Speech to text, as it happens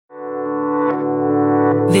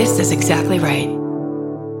This is exactly right.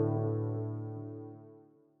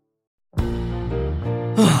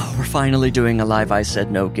 We're finally doing a live I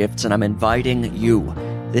Said No Gifts, and I'm inviting you.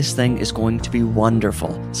 This thing is going to be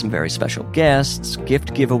wonderful. Some very special guests,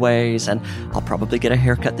 gift giveaways, and I'll probably get a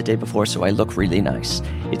haircut the day before so I look really nice.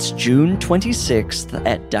 It's June 26th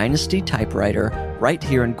at Dynasty Typewriter, right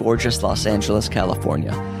here in gorgeous Los Angeles,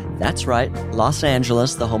 California. That's right, Los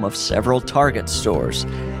Angeles, the home of several Target stores.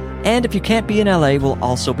 And if you can't be in LA, we'll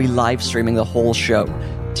also be live streaming the whole show.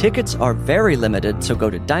 Tickets are very limited, so go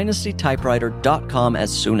to dynastytypewriter.com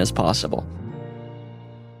as soon as possible.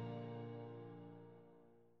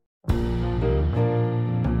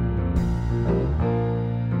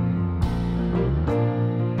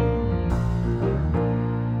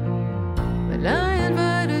 When I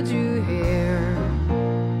invited you here,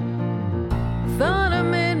 thought I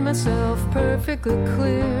made myself perfectly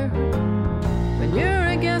clear. When you're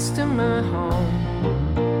a guest in my home,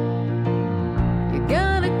 you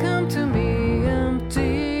gotta come to me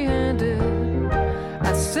empty-handed.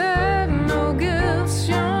 I said no gifts,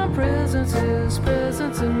 your presence is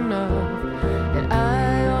presence enough. And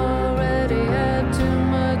I already had too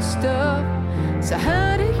much stuff, so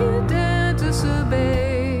how do you dare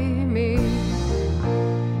disobey me?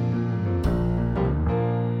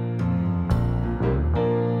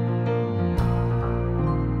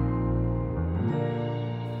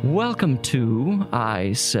 Welcome to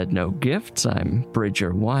I Said No Gifts. I'm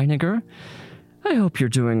Bridger Weiniger. I hope you're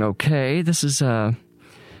doing okay. This is a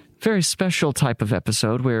very special type of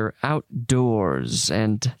episode. We're outdoors,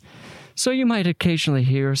 and so you might occasionally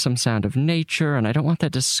hear some sound of nature, and I don't want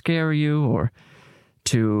that to scare you or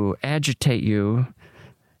to agitate you.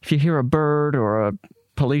 If you hear a bird or a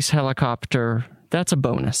police helicopter, that's a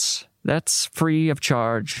bonus. That's free of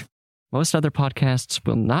charge. Most other podcasts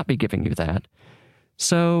will not be giving you that.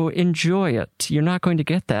 So enjoy it. You're not going to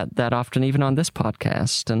get that often, even on this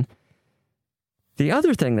podcast. And the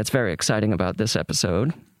other thing that's very exciting about this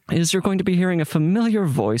episode is you're going to be hearing a familiar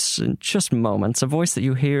voice in just moments, a voice that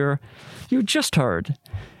you just heard.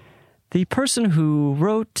 The person who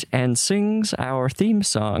wrote and sings our theme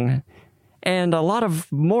song, and a lot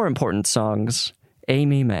of more important songs,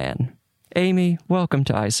 Aimee Mann. Aimee, welcome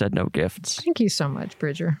to I Said No Gifts. Thank you so much,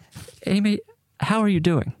 Bridger. Aimee, how are you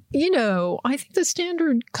doing? You know, I think the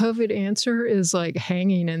standard COVID answer is like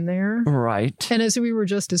hanging in there. Right. And as we were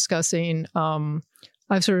just discussing, I've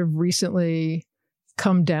sort of recently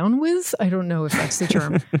come down with, I don't know if that's the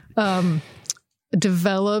term,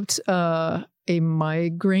 developed a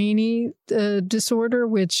migraine disorder,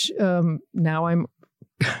 which now I'm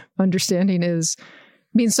understanding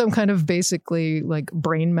means some kind of basically like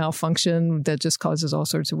brain malfunction that just causes all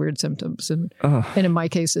sorts of weird symptoms. And in my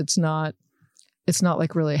case, it's not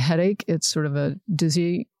like really a headache. It's sort of a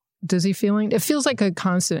dizzy feeling. It feels like a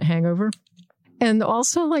constant hangover. And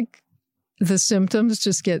also like the symptoms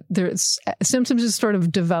just sort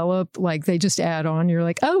of develop, like they just add on. You're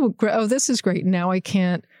like, oh, this is great. Now I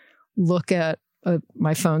can't look at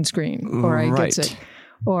my phone screen, or I get sick,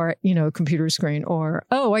 or, computer screen, or,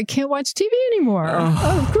 I can't watch TV anymore.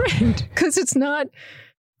 Oh, great. Because it's not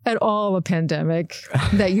at all a pandemic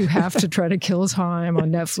that you have to try to kill time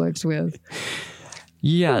on Netflix with.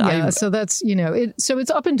 Yeah. So that's, so it's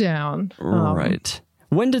up and down. Right.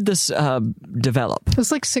 When did this develop? It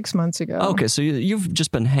was like 6 months ago. Okay, so you've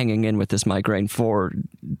just been hanging in with this migraine for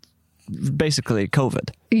basically COVID.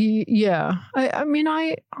 Yeah. I mean,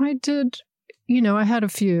 I did, I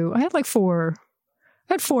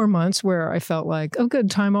had 4 months where I felt like,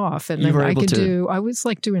 good, time off. And then I was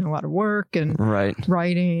like doing a lot of work and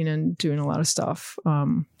writing and doing a lot of stuff.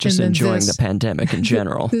 Just enjoying the pandemic in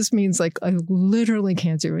general. This means like I literally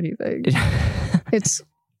can't do anything.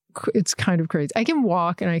 It's kind of crazy. I can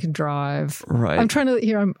walk and I can drive. Right. I'm trying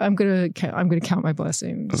to, I'm going to count my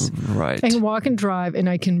blessings. Right. I can walk and drive and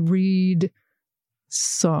I can read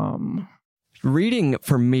some. Reading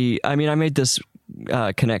for me, I mean, I made this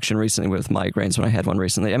connection recently with migraines when I had one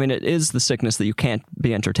recently. I mean, it is the sickness that you can't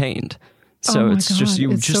be entertained. So it's just,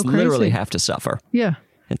 you just literally have to suffer. Yeah.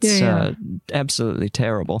 It's absolutely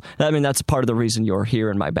terrible. I mean, that's part of the reason you're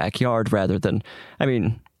here in my backyard rather than, I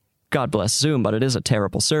mean, God bless Zoom, but it is a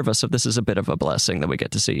terrible service. So this is a bit of a blessing that we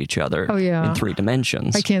get to see each other in 3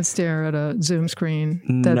 dimensions. I can't stare at a Zoom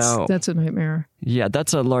screen. That's a nightmare. Yeah,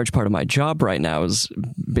 that's a large part of my job right now is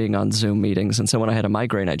being on Zoom meetings. And so when I had a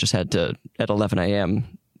migraine, I just had to, at 11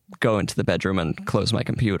 a.m., go into the bedroom and close my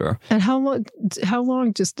computer. And how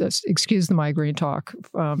long, just excuse the migraine talk,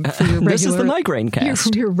 for your regular, this is the migraine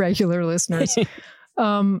cast. Your regular listeners.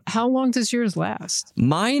 How long does yours last?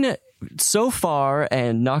 Mine, so far,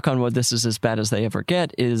 and knock on wood, this is as bad as they ever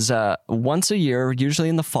get, is once a year, usually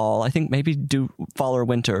in the fall. I think maybe fall or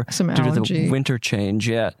winter. Some due allergy. to the winter change,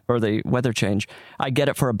 or the weather change. I get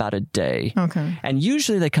it for about a day. Okay. And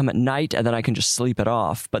usually they come at night, and then I can just sleep it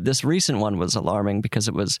off. But this recent one was alarming because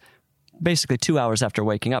it was basically 2 hours after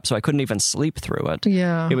waking up, so I couldn't even sleep through it.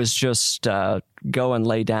 Yeah. It was just go and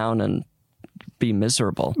lay down and be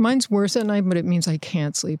miserable. Mine's worse at night, but it means I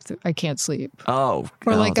can't sleep. I can't sleep. Oh,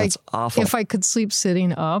 Or no, like that's awful. if I could sleep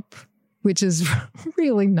sitting up, which is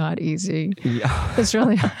really not easy. Yeah. It's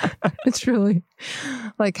really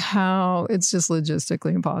like how it's just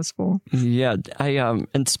logistically impossible. Yeah,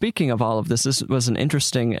 and speaking of all of this was an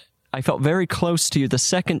interesting. I felt very close to you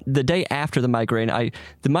the day after the migraine.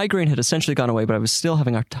 The migraine had essentially gone away, but I was still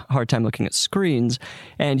having a hard time looking at screens.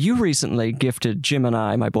 And you recently gifted Jim and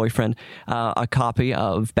I, my boyfriend, a copy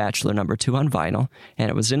of Bachelor No. 2 on vinyl, and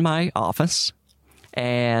it was in my office.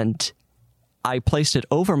 And I placed it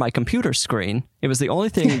over my computer screen. It was the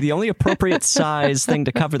only appropriate size thing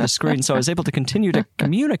to cover the screen, so I was able to continue to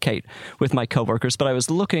communicate with my coworkers, but I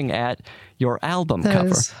was looking at your album cover.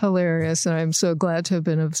 That is hilarious, and I'm so glad to have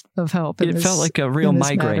been of help. It felt like a real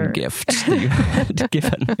migraine gift that you had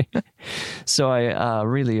given me. So I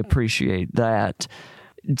really appreciate that.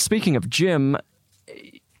 Speaking of Jim,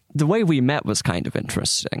 the way we met was kind of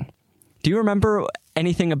interesting. Do you remember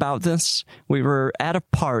anything about this? We were at a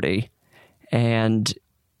party, and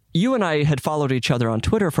you and I had followed each other on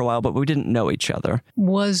Twitter for a while, but we didn't know each other.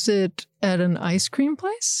 Was it at an ice cream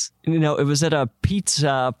place? No, it was at a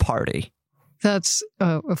pizza party. That's,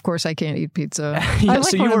 of course, I can't eat pizza. Yeah,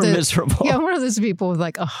 so you were miserable. Yeah, I'm one of those people with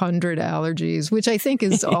like 100 allergies, which I think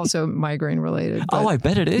is also migraine related. Oh, I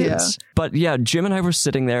bet it is. Yeah. But yeah, Jim and I were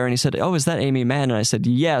sitting there, and he said, "Oh, is that Aimee Mann?" And I said,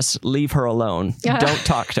 "Yes, leave her alone. Don't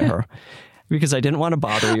talk to her." Because I didn't want to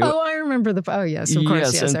bother you. Oh, I remember oh, yes, of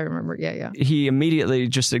course. Yes, and I remember. Yeah. He immediately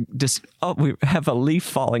just we have a leaf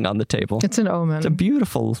falling on the table. It's an omen. It's a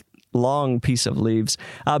beautiful, long piece of leaves.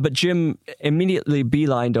 But Jim immediately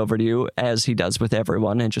beelined over to you, as he does with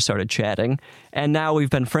everyone, and just started chatting. And now we've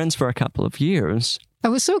been friends for a couple of years. I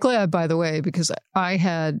was so glad, by the way, because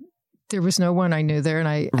there was no one I knew there, and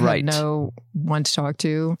I had no one to talk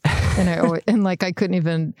to. And I couldn't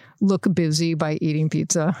even look busy by eating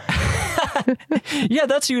pizza. Yeah,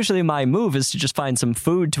 that's usually my move, is to just find some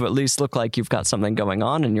food to at least look like you've got something going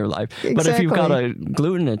on in your life. Exactly. But if you've got a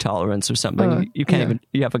gluten intolerance or something, you can't even,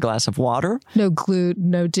 you have a glass of water. No gluten,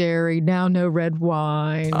 no dairy, now no red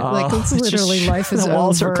wine. It's literally life is over. The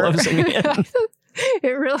walls are closing in.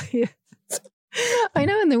 It really is. I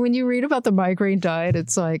know. And then when you read about the migraine diet,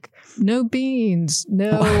 it's like no beans,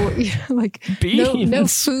 no beans. no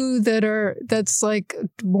food that's like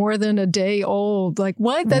more than a day old. Like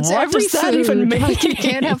what? That's what every does that food. even mean? Like, you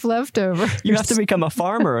can't have leftovers. You have to become a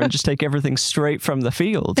farmer and just take everything straight from the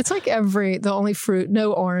field. It's like the only fruit,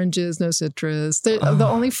 no oranges, no citrus. The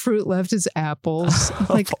only fruit left is apples.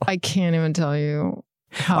 Like I can't even tell you.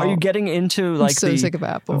 Are you getting into like so sick of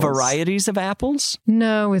apples. Varieties of apples?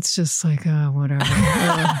 No, it's just like, whatever.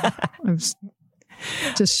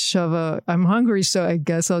 I'm hungry, so I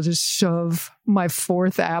guess I'll just shove my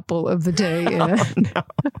fourth apple of the day in. Oh, no.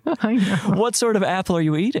 I know. What sort of apple are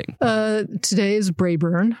you eating? Today is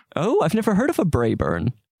Braeburn. Oh, I've never heard of a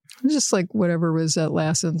Braeburn. Just like whatever was at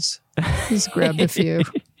Lassen's. Just grabbed a few.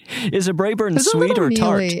 Is a Braeburn sweet or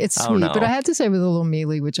tart? It's sweet, but I had to say with a little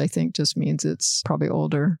mealy, which I think just means it's probably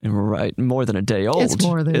older. Right, more than a day old. It's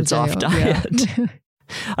more than a day off old, diet. Yeah.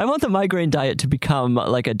 I want the migraine diet to become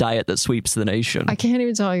like a diet that sweeps the nation. I can't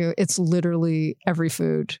even tell you. It's literally every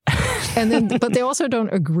food. But they also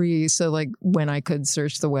don't agree. So like when I could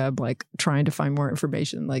search the web, like trying to find more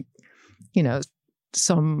information, like,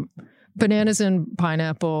 some bananas and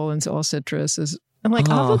pineapple and all citrus is. I'm like,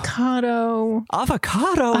 avocado.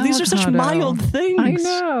 These are such mild things. I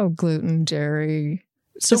know. Gluten, dairy.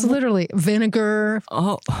 So it's literally vinegar.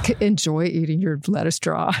 Oh. Enjoy eating your lettuce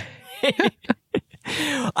dry.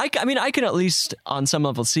 I can at least on some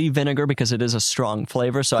level see vinegar because it is a strong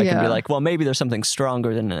flavor. So I can be like, well, maybe there's something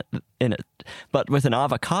stronger in it. But with an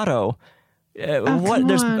avocado, what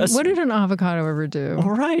did an avocado ever do?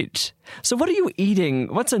 Right. So what are you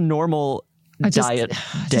eating? What's a normal diet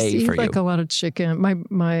day for you? Like a lot of chicken.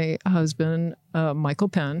 My husband, Michael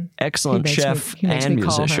Penn, excellent chef and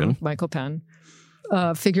musician, Michael Penn,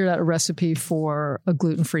 figured out a recipe for a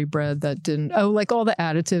gluten-free bread that didn't like all the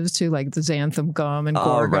additives to like the xanthan gum and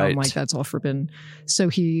gorgum, like that's all forbidden. So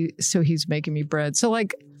he's making me bread. So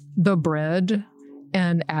like the bread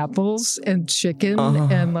and apples and chicken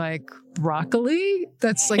and like broccoli.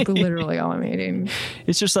 That's like literally all I'm eating.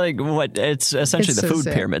 It's just like it's essentially the food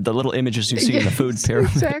pyramid, the little images you see in the food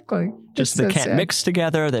pyramid. Exactly. Just they can't mix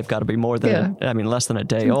together. They've got to be more than, less than a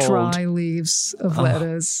day old. Dry leaves of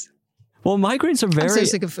lettuce. Well, migraines are very... I'm so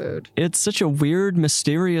sick of food. It's such a weird,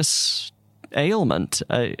 mysterious ailment.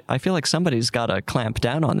 I feel like somebody's got to clamp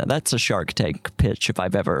down on that. That's a Shark Tank pitch if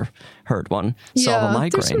I've ever heard one. Solve a migraine.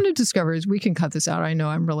 There's some new discoveries. We can cut this out. I know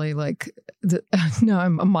I'm really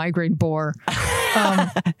I'm a migraine bore.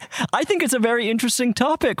 I think it's a very interesting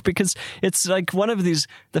topic because it's like one of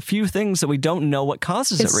the few things that we don't know what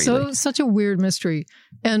causes it really. It's such a weird mystery.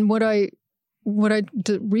 And what I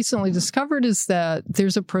recently discovered is that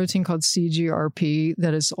there's a protein called CGRP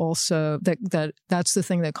that is also that's the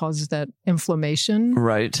thing that causes that inflammation,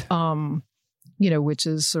 right? Which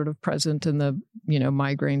is sort of present in the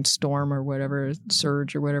migraine storm or whatever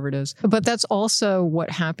surge or whatever it is. But that's also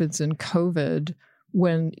what happens in COVID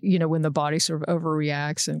when the body sort of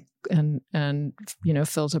overreacts and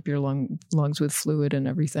fills up your lungs with fluid and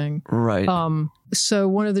everything. Right. So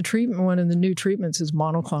one of the new treatments is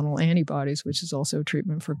monoclonal antibodies, which is also a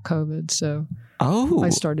treatment for COVID. So I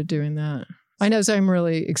started doing that. I know, so I'm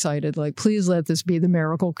really excited. Like, please let this be the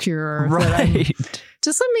miracle cure. Right.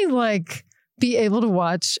 Just let me be able to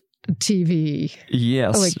watch TV,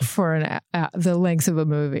 yes, for the length of a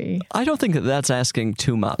movie. I don't think that's asking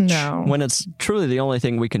too much. No, when it's truly the only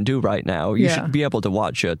thing we can do right now, you should be able to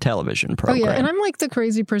watch a television program. Oh yeah, and I'm like the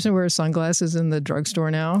crazy person who wears sunglasses in the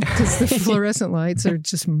drugstore now because the fluorescent lights are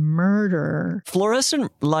just murder.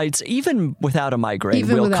 Fluorescent lights, even without a migraine,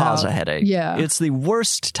 will cause a headache. Yeah, it's the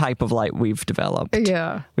worst type of light we've developed.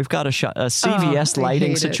 Yeah, we've got a CVS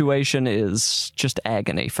lighting situation is just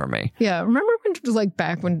agony for me. Yeah, remember when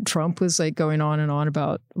back when Trump was going on and on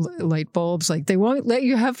about light bulbs, they won't let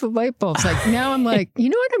you have the light bulbs. Now I'm like, you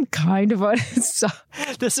know what? I'm kind of on his side.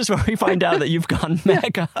 This is where we find out that you've gone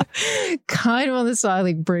mega. Kind of on the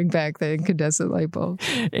side, bring back the incandescent light bulb.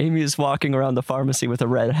 Aimee is walking around the pharmacy with a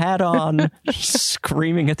red hat on,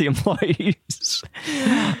 screaming at the employees.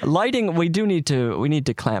 Lighting, we need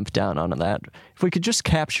to clamp down on that. If we could just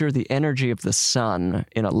capture the energy of the sun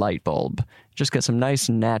in a light bulb, just get some nice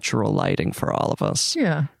natural lighting for all of us.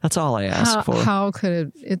 Yeah. That's all I ask for. How could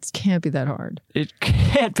it? It can't be that hard. It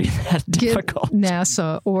can't be that difficult. Get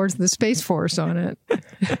NASA or the Space Force on it.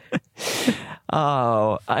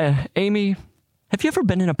 Aimee, have you ever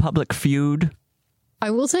been in a public feud?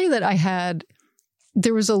 I will say that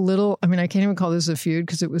there was a little, I can't even call this a feud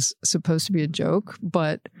because it was supposed to be a joke,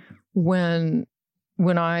 but when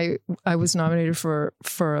I was nominated for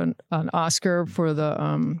an Oscar for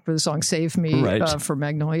the song "Save Me" right. For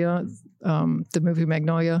Magnolia, the movie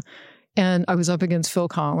Magnolia, and I was up against Phil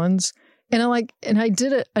Collins, and I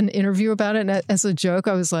did an interview about it, and as a joke,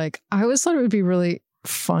 I was like, I always thought it would be really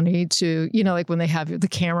funny to when they have the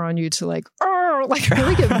camera on you to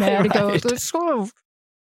really get mad and go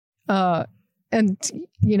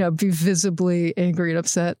and be visibly angry and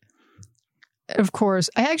upset. Of course,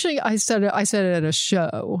 I said it at a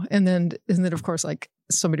show, and then of course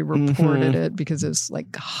somebody reported it because it's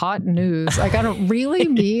hot news. I don't really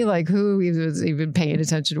who was even paying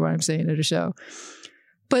attention to what I'm saying at a show,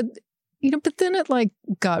 but then it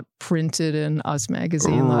got printed in Us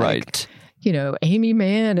magazine, right? Aimee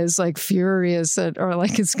Mann is furious or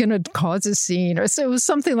it's going to cause a scene, or so it was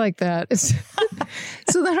something like that.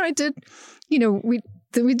 So then I did,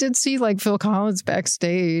 we did see Phil Collins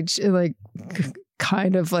backstage,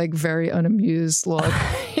 kind of very unamused look.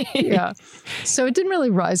 Yeah. So it didn't really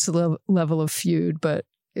rise to the level of feud, but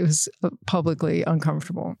it was publicly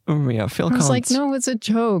uncomfortable. Oh yeah, Phil Collins. I Collins. was no, it's a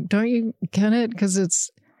joke. Don't you get it?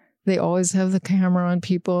 Because they always have the camera on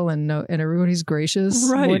people and everybody's gracious.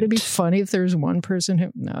 Right. Would it be funny if there's one person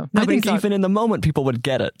who, no. I think even in the moment people would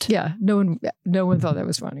get it. Yeah. No one thought that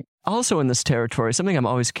was funny. Also in this territory, something I'm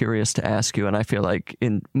always curious to ask you, and I feel like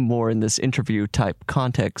in this interview type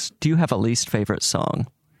context, do you have a least favorite song?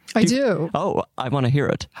 I do. Oh, I want to hear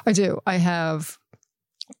it. I do. I have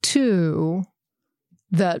two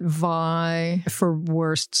that vie for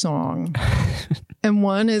worst song. And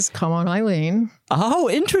one is Come On Eileen. Oh,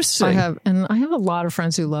 interesting. I have a lot of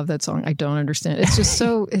friends who love that song. I don't understand. It's just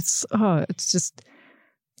so, it's just,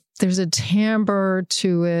 there's a timbre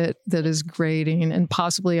to it that is grating, and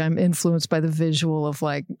possibly I'm influenced by the visual of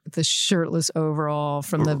the shirtless overall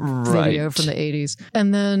from the video from the 80s.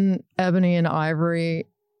 And then Ebony and Ivory.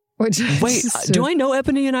 Wait, do I know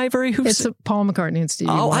Ebony and Ivory? It's Paul McCartney and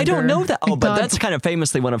Stevie Wonder. I don't know that. Oh, but that's kind of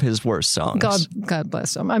famously one of his worst songs. God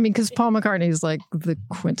bless him. Because Paul McCartney is the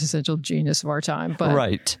quintessential genius of our time, but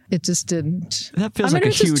right. It just didn't. That feels like a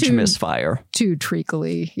huge misfire. too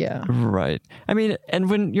treacly. Yeah. Right. I mean,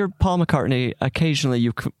 and when you're Paul McCartney, occasionally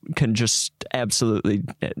you can just absolutely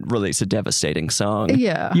release a devastating song.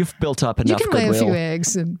 Yeah. You've built up enough goodwill. You can lay a few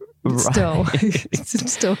eggs and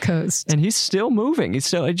still coast. And he's still moving. He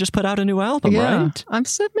just put out a new album, right?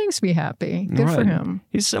 That makes me happy. Good for him.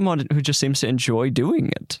 He's someone who just seems to enjoy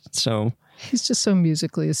doing it. So he's just so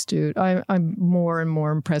musically astute. I'm more and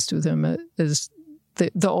more impressed with him as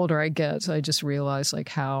the older I get. I just realize like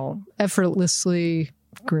how effortlessly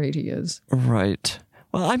great he is. Right.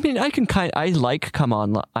 Well, I mean, I like Come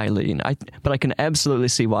On, Eileen, but I can absolutely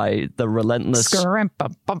see why the relentless... Yes.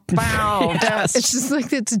 It's just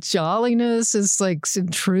like its jolliness is like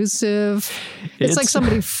intrusive. It's like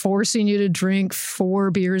somebody forcing you to drink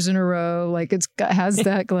 4 beers in a row. Like has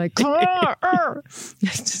that like...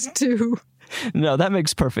 It's just too... No, that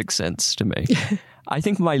makes perfect sense to me. I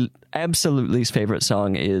think my absolute least favorite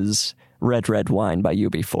song is Red, Red Wine by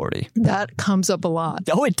UB40. That comes up a lot.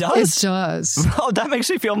 Oh, it does? It does. Oh, that makes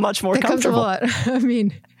me feel much more It comfortable. comes up a lot. I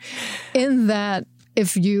mean, in that,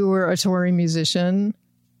 if you were a touring musician,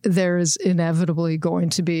 there is inevitably going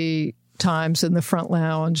to be times in the front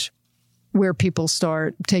lounge where people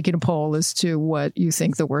start taking a poll as to what you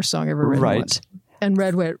think the worst song ever written was. And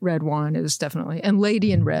Red, Red Wine is definitely. And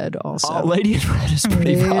Lady in Red also. Oh, Lady in Red is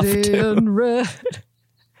pretty rough, too. Lady in Red.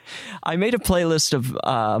 I made a playlist of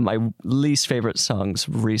my least favorite songs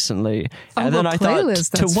recently. And then I thought,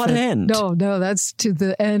 to what end? No, that's to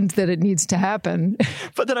the end that it needs to happen.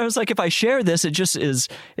 But then I was like, if I share this,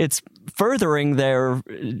 it's furthering their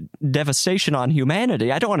devastation on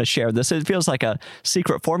humanity. I don't want to share this. It feels like a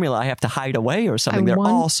secret formula I have to hide away or something. They're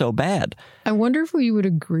all so bad. I wonder if we would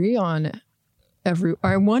agree on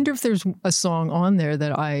I wonder if there's a song on there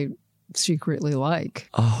that I secretly like.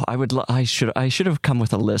 Oh, I should have come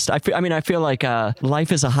with a list. I feel like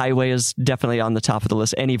Life is a Highway is definitely on the top of the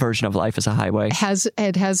list. Any version of Life is a Highway.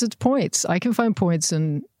 It has its points. I can find points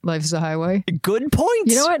in Life is a Highway. Good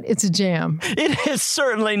points. You know what? It's a jam. It is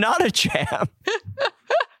certainly not a jam.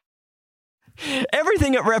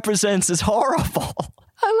 Everything it represents is horrible.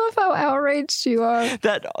 I love how outraged you are.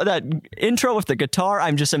 That intro with the guitar,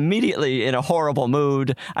 I'm just immediately in a horrible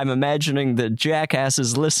mood. I'm imagining the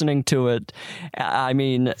jackasses listening to it. I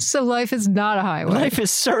mean... So life is not a highway. Life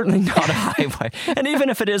is certainly not a highway. And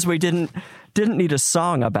even if it is, we didn't need a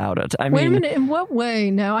song about it. Wait a minute. In what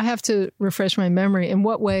way? Now I have to refresh my memory. In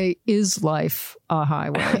what way is life a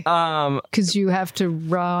highway? Because you have to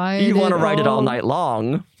ride You want to ride it all night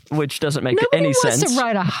long. Which doesn't make any sense. Nobody wants to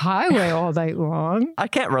ride a highway all night long. I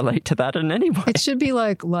can't relate to that in any way. It should be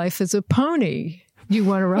like life is a pony. You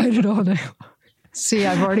want to ride it all night long. See,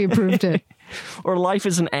 I've already approved it. Or life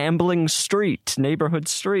is an ambling neighborhood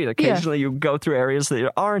street. Occasionally you go through areas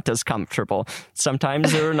that aren't as comfortable.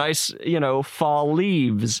 Sometimes there are nice, fall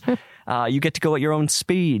leaves. You get to go at your own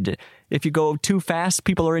speed. If you go too fast,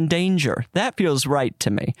 people are in danger. That feels right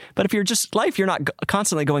to me. But if you're just you're not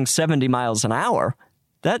constantly going 70 miles an hour.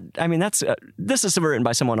 This is written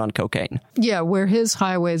by someone on cocaine. Yeah, where his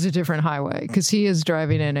highway is a different highway because he is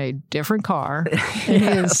driving in a different car. And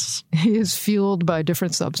Yes. he is fueled by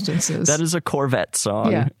different substances. That is a Corvette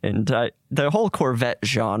song. Yeah. And the whole Corvette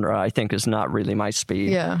genre, I think, is not really my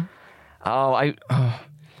speed. Yeah.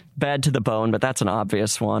 Bad to the Bone, but that's an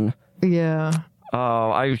obvious one. Yeah.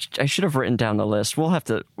 Oh, I should have written down the list.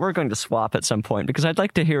 We're going to swap at some point because I'd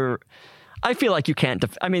like to hear... I feel like you can't...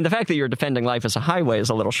 the fact that you're defending Life as a Highway is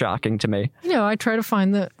a little shocking to me. I try to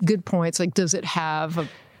find the good points. Like, does it have a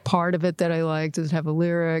part of it that I like? Does it have a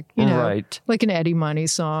lyric? Right. Like an Eddie Money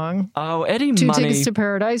song. Oh, Eddie Two Money. Tickets to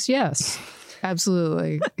Paradise? Yes.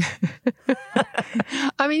 Absolutely.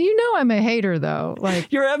 I'm a hater, though.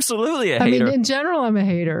 Like, you're absolutely a hater. In general, I'm a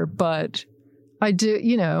hater, but I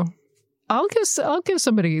do, I'll give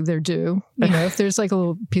somebody their due. If there's like a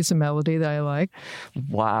little piece of melody that I like.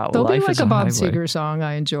 Wow. There'll be Life like is a Bob highway. Seger song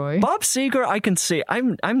I enjoy. Bob Seger, I can see.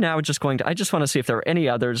 I'm now just going to... I just want to see if there are any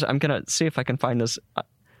others. I'm going to see if I can find this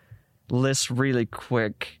list really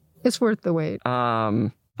quick. It's worth the wait. I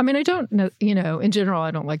don't know, in general,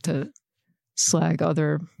 I don't like to slag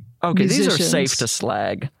other musicians. These are safe to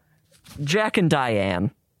slag. Jack and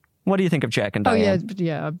Diane. What do you think of Jack and Diane? Oh,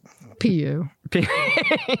 yeah. P.U.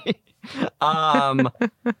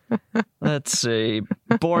 Let's see.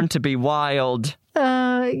 Born to be Wild.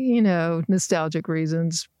 Nostalgic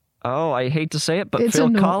reasons. Oh, I hate to say it, but It's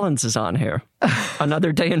Phil Collins is on here.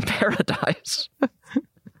 Another Day in Paradise.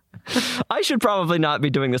 I should probably not be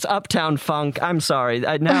doing this. Uptown Funk. I'm sorry.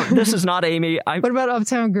 Now, this is not Aimee. What about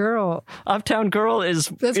Uptown Girl? Uptown Girl is...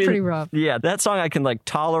 That's pretty rough. Yeah, that song I can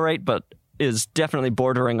tolerate, but is definitely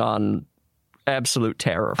bordering on absolute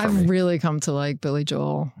terror for me. I've really come to like Billy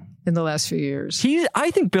Joel. in the last few years.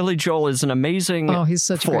 I think Billy Joel is an amazing he's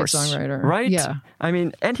such force, a great songwriter. Right? Yeah. I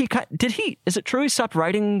mean, and is it true he stopped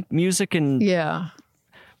writing music? Yeah.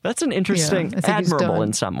 That's an interesting, admirable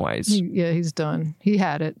in some ways. He's done. He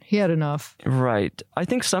had it. He had enough. Right. I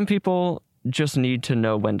think some people just need to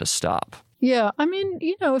know when to stop. Yeah. I mean,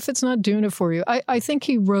 if it's not doing it for you, I think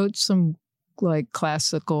he wrote some like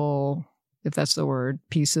classical, if that's the word,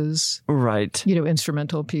 pieces. Right.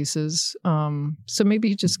 Instrumental pieces. So maybe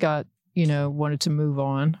he just got, wanted to move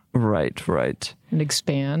on. Right. And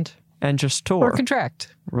expand. And just tour. Or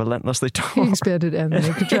contract. Relentlessly tour. He expanded and then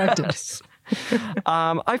he contracted. Yes.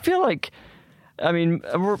 I feel like,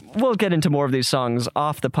 we'll get into more of these songs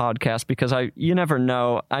off the podcast because you never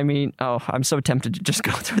know. I mean, I'm so tempted to just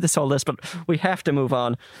go through this whole list, but we have to move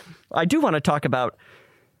on. I do want to talk about,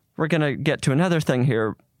 we're going to get to another thing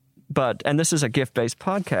here, and this is a gift-based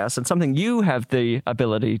podcast, and something you have the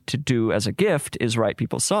ability to do as a gift is write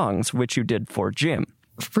people's songs, which you did for Jim.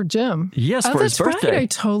 For Jim? Yes, for his birthday. Right. I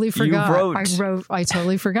totally forgot. I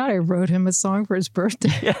totally forgot. I wrote him a song for his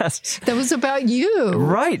birthday. Yes. That was about you.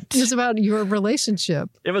 Right. It was about your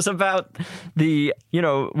relationship. It was about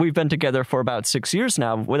we've been together for about 6 years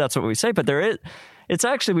now. Well, that's what we say, but it's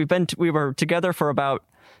actually, we were together for about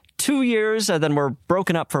 2 years, and then we're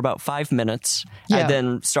broken up for about 5 minutes, and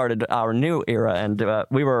then started our new era. And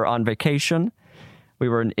we were on vacation. We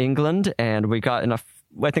were in England, and we got in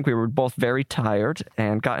I think we were both very tired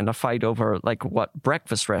and got in a fight over like what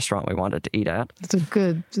breakfast restaurant we wanted to eat at. It's a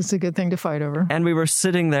good thing to fight over. And we were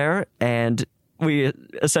sitting there, and we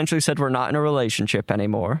essentially said we're not in a relationship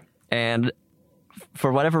anymore. And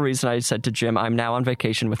for whatever reason, I said to Jim, I'm now on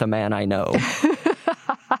vacation with a man I know.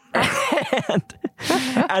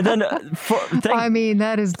 And then,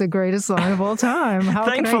 that is the greatest line of all time.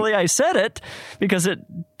 Thankfully, I said it because it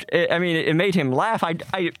made him laugh.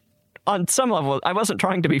 I on some level, I wasn't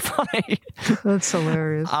trying to be funny. That's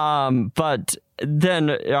hilarious. But then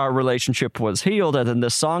our relationship was healed, and then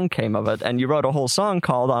this song came of it. And you wrote a whole song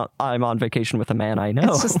called "I'm on Vacation with a Man I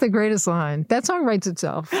Know." It's just the greatest line. That song writes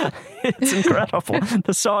itself. It's incredible.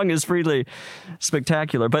 The song is really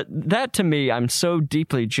spectacular. But that, to me, I'm so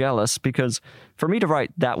deeply jealous because for me to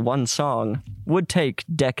write that one song would take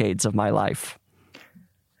decades of my life.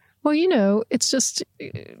 Well, it's just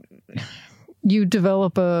you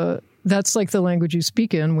develop that's like the language you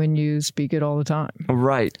speak in when you speak it all the time.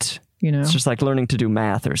 Right. It's just like learning to do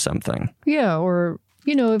math or something. Yeah. Or,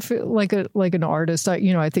 if like an artist,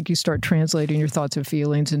 I think you start translating your thoughts and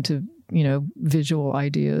feelings into, visual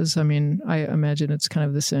ideas. I mean, I imagine it's kind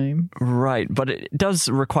of the same. Right. But it does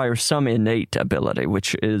require some innate ability,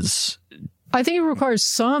 which is... I think it requires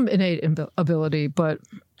some innate ability, but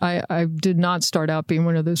I did not start out being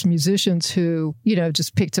one of those musicians who,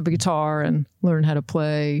 just picked up a guitar and learned how to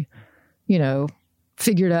play,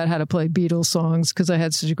 figured out how to play Beatles songs because I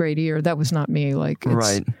had such a great ear. That was not me.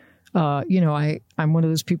 Right. I'm one of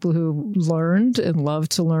those people who learned and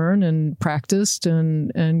loved to learn and practiced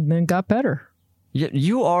and then got better. Yeah,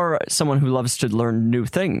 you are someone who loves to learn new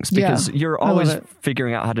things because you're always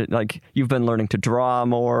figuring out how to, you've been learning to draw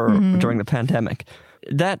more during the pandemic.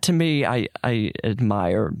 That, to me, I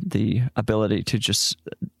admire the ability to just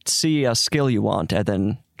see a skill you want and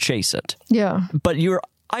then chase it. Yeah. But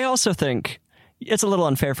I also think it's a little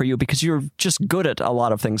unfair for you because you're just good at a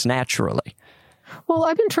lot of things naturally. Well,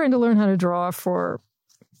 I've been trying to learn how to draw for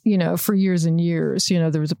years and years.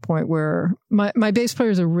 There was a point where my bass player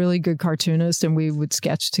is a really good cartoonist and we would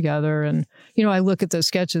sketch together. And, I look at those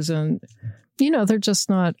sketches and, they're just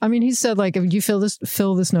not, he said, if you fill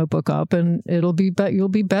this notebook up and you'll be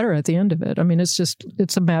better at the end of it.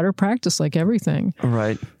 It's a matter of practice, like everything.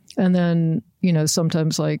 Right. And then,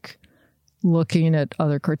 sometimes looking at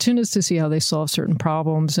other cartoonists to see how they solve certain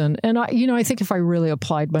problems. And I think if I really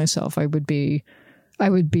applied myself, I would be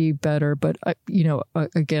better. But,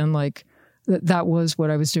 again, that was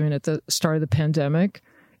what I was doing at the start of the pandemic.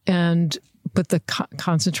 But the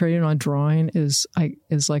concentrating on drawing is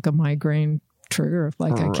like a migraine trigger.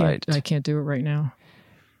 I can't do it right now.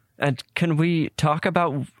 And can we talk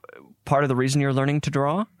about part of the reason you're learning to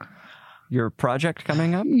draw? Your project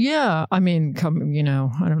coming up? Yeah. I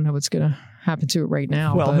don't know what's going to happen to it right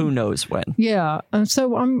now. Well, who knows when? Yeah. And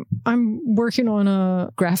so I'm working on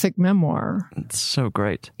a graphic memoir. It's so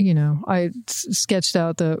great. I sketched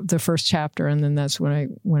out the first chapter and then that's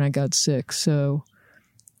when I got sick. So,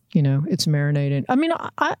 it's marinating.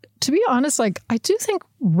 To be honest, I do think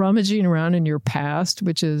rummaging around in your past,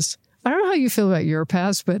 which is, I don't know how you feel about your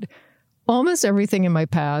past, but almost everything in my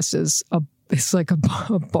past is like a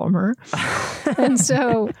bummer. And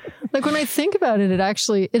so Like when I think about it,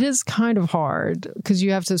 it is kind of hard because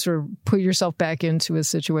you have to sort of put yourself back into a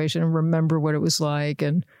situation and remember what it was like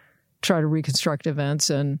and try to reconstruct events.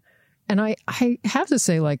 And I have to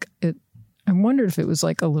say, like, I wondered if it was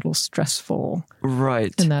like a little stressful.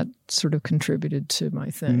 Right. And that sort of contributed to my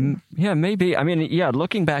thing. Yeah, maybe. I mean, yeah,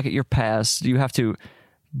 looking back at your past, you have to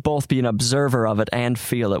both be an observer of it and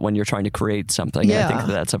feel it when you're trying to create something. Yeah. And I think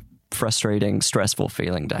that's a frustrating, stressful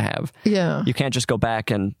feeling to have. Yeah. You can't just go back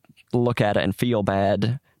and look at it and feel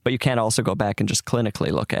bad, but you can't also go back and just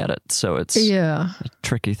clinically look at it. So it's a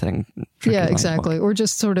tricky thing. Yeah, exactly. Or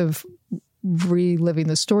just sort of reliving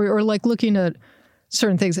the story or like looking at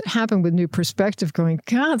certain things that happen with new perspective going,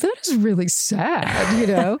 God, that is really sad, you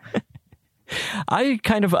know? I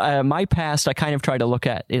kind of, my past, I kind of try to look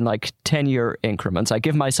at in like 10-year increments. I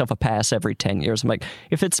give myself a pass every 10 years. I'm like,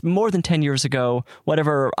 if it's more than 10 years ago,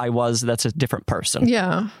 whatever I was, that's a different person.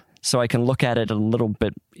 Yeah. So I can look at it a little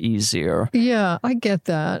bit easier. Yeah, I get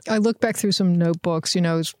that. I look back through some notebooks, you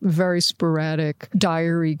know, it's very sporadic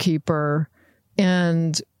diary keeper.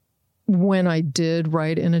 And when I did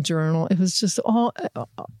write in a journal, it was just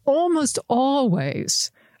almost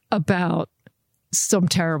always about some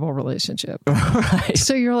terrible relationship. Right.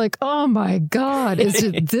 So you're like, oh my God, is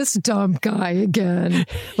it this dumb guy again?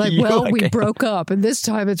 Like, we broke up and this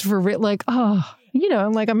time it's for real. Like, you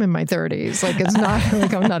know, I'm in my 30s. Like, it's not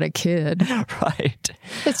like I'm not a kid. Right.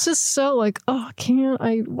 It's just so like, why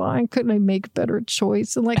couldn't I make a better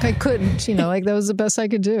choice? And like, I couldn't, you know, like that was the best I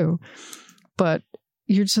could do. But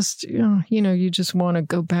you're just, you just want to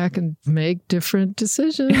go back and make different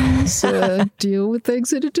decisions, deal with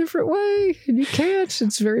things in a different way. And you can't.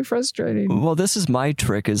 It's very frustrating. Well, this is my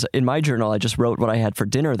trick is in my journal, I just wrote what I had for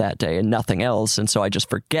dinner that day and nothing else. And so I just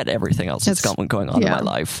forget everything else that's going on in my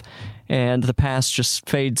life. And the past just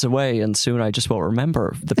fades away. And soon I just won't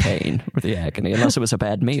remember the pain or the agony unless it was a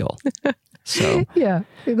bad meal. So yeah,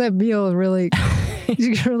 that meal really,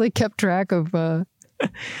 you really kept track of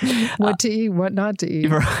what to eat, what not to eat.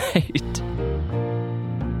 Right.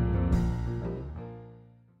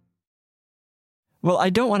 Well, I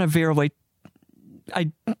don't want to veer away.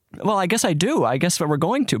 I guess I do. I guess we're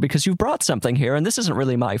going to, because you brought something here, and this isn't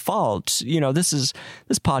really my fault. You know, this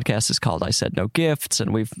podcast is called I Said No Gifts,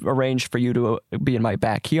 and we've arranged for you to be in my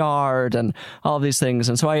backyard and all of these things.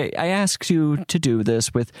 And so I asked you to do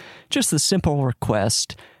this with just the simple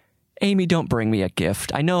request, Aimee, don't bring me a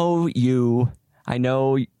gift. I know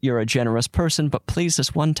you're a generous person, but please,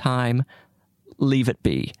 this one time, leave it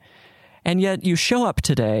be. And yet you show up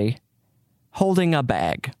today holding a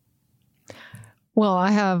bag. Well,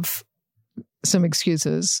 I have some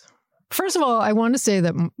excuses. First of all, I want to say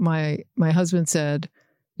that my husband said,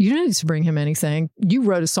 you don't need to bring him anything. You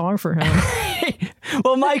wrote a song for him.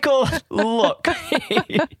 Well, Michael, look.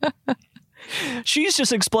 She's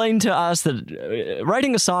just explained to us that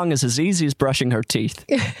writing a song is as easy as brushing her teeth.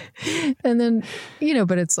 And then,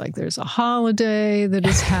 but it's like there's a holiday that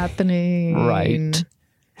is happening. Right.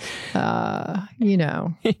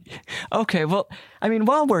 Okay, well, I mean,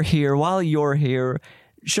 while you're here,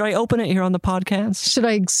 should I open it here on the podcast? Should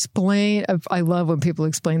I explain? I love when people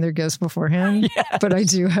explain their gifts beforehand, yes. But I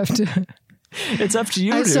do have to. It's up to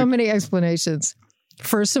you. I have so many explanations.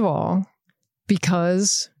 First of all,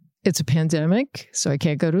 because it's a pandemic, so I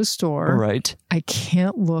can't go to a store. Right. I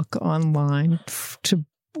can't look online to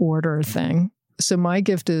order a thing. So my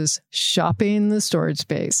gift is shopping the storage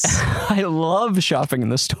space. I love shopping in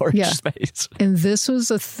the storage space. And this is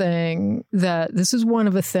one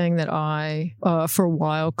of a thing that I, for a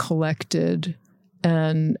while, collected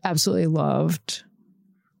and absolutely loved.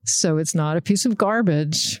 So it's not a piece of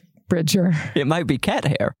garbage, Bridger. It might be cat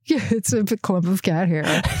hair. Yeah, it's a clump of cat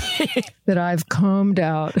hair that I've combed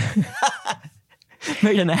out.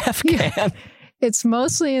 Made an Afghan. Yeah. It's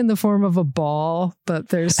mostly in the form of a ball, but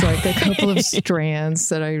there's like a couple of strands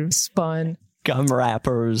that I spun. Gum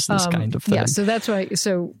wrappers, this kind of thing. Yeah, so that's why.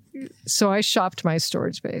 So I shopped my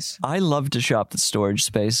storage space. I love to shop the storage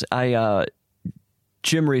space.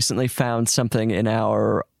 Jim recently found something in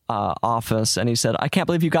our office, and he said, I can't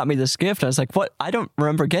believe you got me this gift. I was like, what? I don't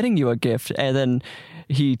remember getting you a gift. And then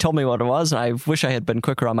he told me what it was, and I wish I had been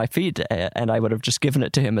quicker on my feet, and I would have just given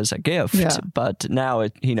it to him as a gift. Yeah. But now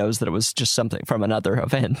he knows that it was just something from another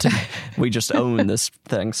event. We just own this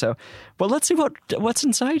thing. So, well, let's see what's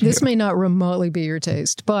inside here. This may not remotely be your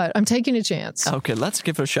taste, but I'm taking a chance. Okay, let's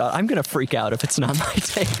give it a shot. I'm going to freak out if it's not my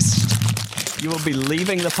taste. You will be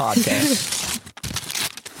leaving the podcast.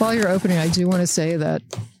 While you're opening, I do want to say that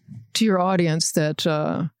to your audience that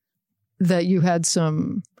you had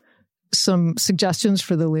some suggestions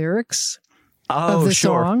for the lyrics. Oh, of the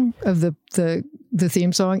sure. song, of the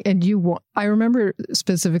theme song. And I remember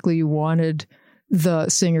specifically you wanted the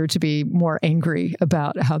singer to be more angry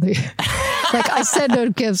about how they, like I said, no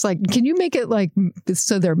gifts, like, can you make it like,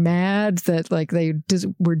 so they're mad that like they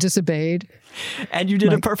were disobeyed? And you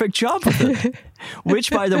did a perfect job with it.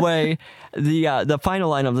 Which, by the way, the final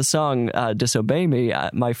line of the song, Disobey Me,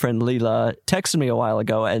 my friend Leela texted me a while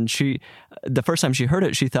ago, and the first time she heard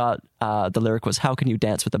it, she thought the lyric was, how can you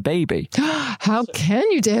dance with a baby? How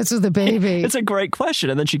can you dance with a baby? It's a great question.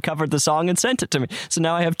 And then she covered the song and sent it to me. So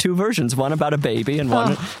now I have two versions, one about a baby and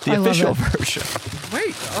one the official version.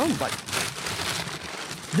 Wait, oh my...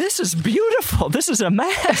 This is beautiful. This is a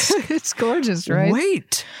mask. It's gorgeous, right?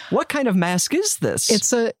 Wait, what kind of mask is this?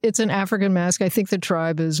 It's an African mask. I think the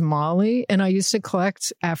tribe is Mali, and I used to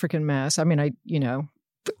collect African masks. I mean,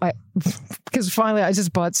 because finally I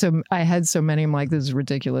just bought I had so many. I'm like, this is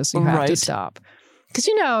ridiculous. You have to stop. Because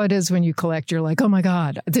you know how it is when you collect, you're like, oh my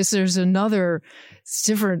God, there's another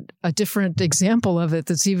a different example of it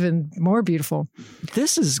that's even more beautiful.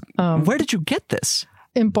 This is, where did you get this?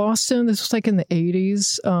 In Boston, this was like in the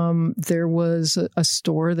 80s, there was a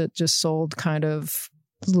store that just sold kind of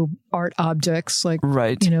little art objects, like,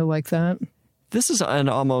 right. Like that. This is an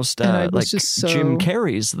almost like Jim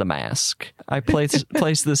Carrey's The Mask. I place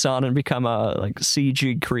this on and become a like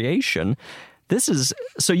CG creation. This is,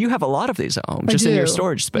 so you have a lot of these at home, just in your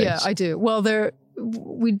storage space. Yeah, I do. Well,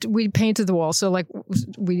 we painted the wall, so like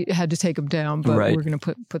we had to take them down, but we're going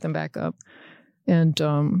to put them back up. And,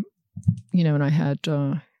 and I had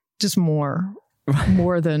just more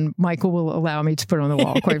than Michael will allow me to put on the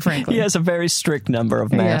wall, quite frankly. He has a very strict number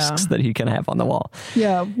of masks that he can have on the wall.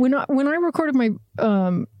 Yeah. When I recorded my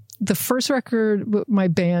the first record, my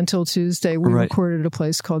band Till Tuesday, we recorded at a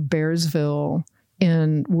place called Bearsville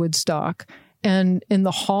in Woodstock. And in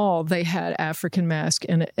the hall, they had African mask,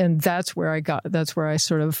 and that's where I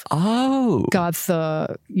sort of got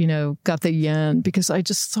the yen, because I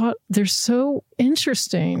just thought they're so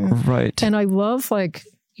interesting, right? And I love, like,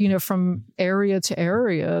 from area to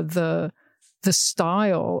area, the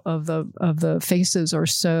style of the faces they're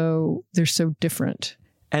so different.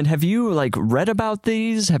 And have you like read about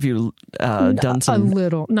these? Have you done some? A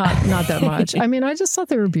little, not that much. I mean, I just thought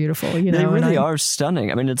they were beautiful. They really are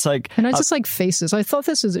stunning. I mean, it's like, and I just like faces. I thought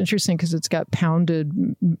this was interesting because it's got pounded,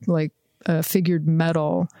 like figured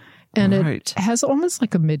metal, and it has almost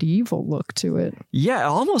like a medieval look to it. Yeah,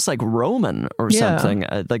 almost like Roman or something.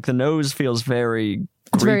 Like the nose feels very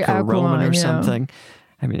Greek or Roman or something.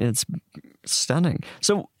 I mean, it's stunning.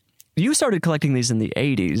 So you started collecting these in the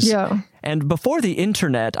 80s. Yeah. And before the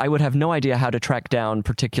internet, I would have no idea how to track down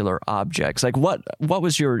particular objects. Like what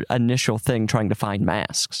was your initial thing trying to find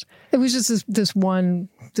masks? It was just this one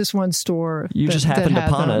store. You just happened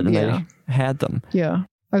upon it and they had them. Yeah.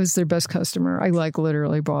 I was their best customer. I like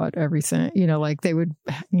literally bought everything. Like they would,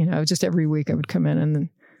 just every week I would come in and then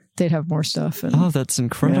they'd have more stuff. And, that's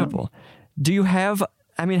incredible. Yeah. Do you have,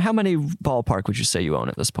 how many ballpark would you say you own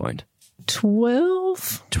at this point?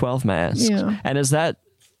 12 masks. Yeah. And is that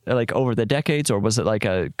like over the decades, or was it like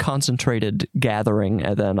a concentrated gathering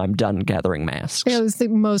and then I'm done gathering masks? Yeah, it was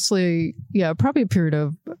mostly, probably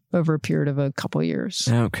over a period of a couple of years.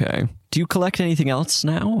 Okay. Do you collect anything else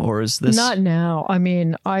now, or is this? Not now. I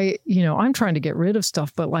mean, I'm trying to get rid of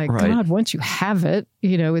stuff, but like, God, once you have it,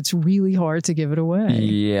 it's really hard to give it away.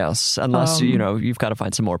 Yes. Unless, you've got to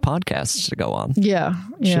find some more podcasts to go on. Yeah.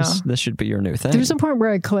 This should be your new thing. There's a point where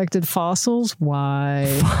I collected fossils.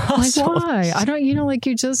 Why? Fossils? Like, why? I don't,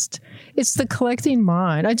 it's the collecting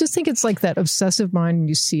mind. I just think it's like that obsessive mind, and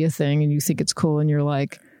you see a thing and you think it's cool and you're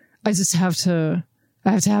like, I have to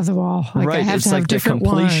have them all. Like, I have it's to have like the different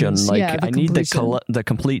completion. ones. Like, yeah, I need the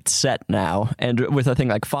complete set now. And with a thing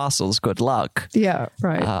like fossils, good luck. Yeah,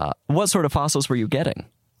 right. What sort of fossils were you getting?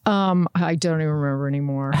 I don't even remember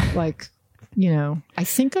anymore. Like, I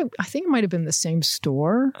think it might have been the same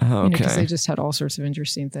store. Okay. Because they just had all sorts of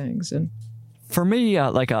interesting things. And for me,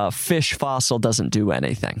 like a fish fossil doesn't do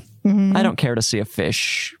anything. Mm-hmm. I don't care to see a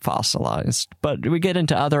fish fossilized, but we get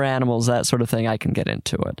into other animals, that sort of thing, I can get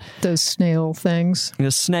into it. Those snail things.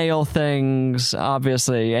 The snail things,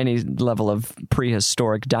 obviously, any level of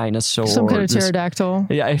prehistoric dinosaur. Some kind of pterodactyl.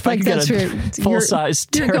 Yeah, if I could get a full-size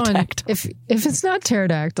pterodactyl. If it's not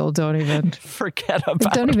pterodactyl, don't even. Forget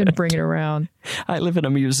about it. Don't even bring it around. I live in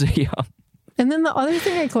a museum. And then the other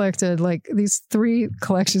thing I collected, like these 3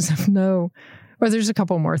 collections of there's a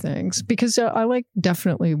couple more things, because I like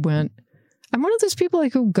definitely I'm one of those people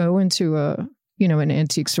like who go into an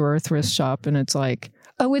antique store or thrift shop, and it's like,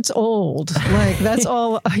 Oh, it's old. Like that's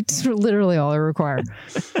all. It's literally all I require.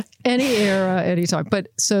 Any era, any time. But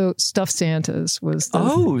so stuffed Santas was.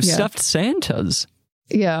 Stuffed Santas.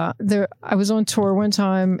 Yeah, I was on tour one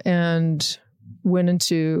time and went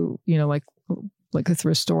into like a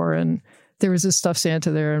thrift store, and there was a stuffed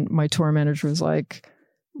Santa there, and my tour manager was like,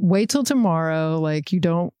 "Wait till tomorrow. Like you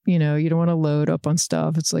don't want to load up on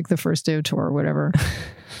stuff. It's like the first day of tour or whatever."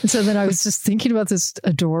 And so then I was just thinking about this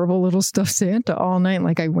adorable little stuffed Santa all night. And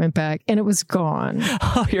like I went back and it was gone.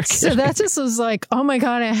 Oh, you're kidding. So that just was like, oh my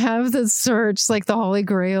God, I have the search, like the holy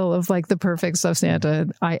grail of like the perfect stuffed Santa.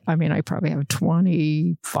 I mean, I probably have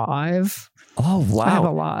 25. Oh, wow. I have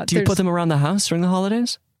a lot. Do you put them around the house during the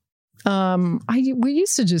holidays? We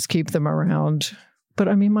used to just keep them around. But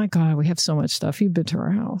I mean, my God, we have so much stuff. You've been to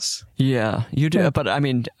our house. Yeah, you do. But I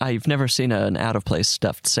mean, I've never seen an out-of-place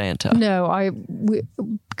stuffed Santa. No,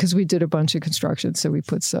 because we did a bunch of construction, so we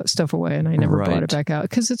put stuff away, and I never brought it back out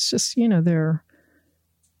because it's just, it's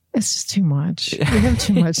just too much. We have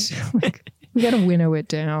too much. Like, we got to winnow it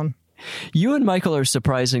down. You and Michael are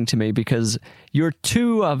surprising to me because you're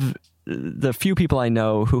two of the few people I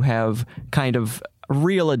know who have kind of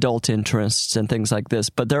real adult interests and things like this,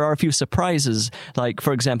 but there are a few surprises. Like,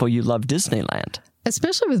 for example, you love Disneyland.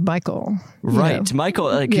 Especially with Michael. Right.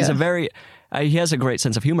 Michael, he's a very, he has a great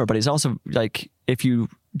sense of humor, but he's also like, if you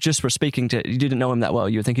just were speaking to, you didn't know him that well,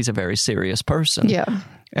 you would think he's a very serious person. Yeah.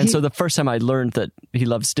 And so the first time I learned that he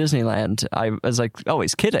loves Disneyland, I was like, oh,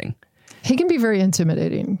 he's kidding. He can be very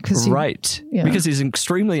intimidating. Because he's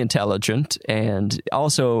extremely intelligent and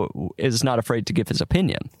also is not afraid to give his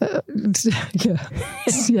opinion.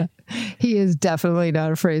 Yeah. He is definitely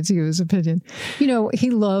not afraid to give his opinion.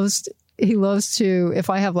 He loves to,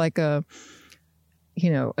 if I have like a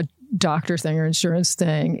doctor thing or insurance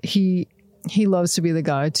thing, he loves to be the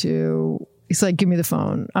guy he's like, give me the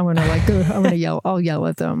phone. I want to I want to yell. I'll yell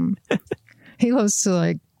at them. He loves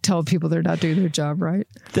to tell people they're not doing their job right.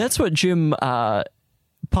 That's what Jim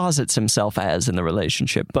posits himself as in the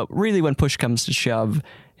relationship. But really, when push comes to shove,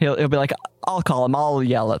 he'll be like, I'll call him, I'll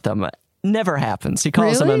yell at them. Never happens. He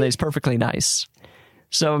calls them and he's perfectly nice.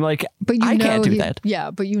 So I'm like, I can't do that. Yeah,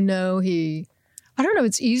 but I don't know,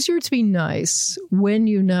 it's easier to be nice when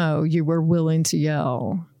you were willing to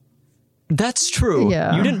yell. That's true.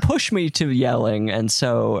 Yeah. You didn't push me to yelling, and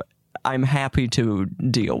so I'm happy to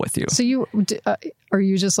deal with you. So are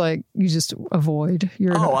you just like, you just avoid?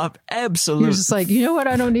 Absolutely. You're just like, you know what?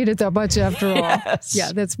 I don't need it that much after all. Yes.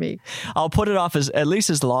 Yeah, that's me. I'll put it off at least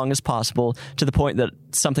as long as possible to the point that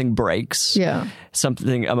something breaks. Yeah.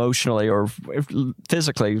 Something emotionally or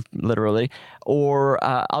physically, literally. Or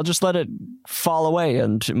I'll just let it fall away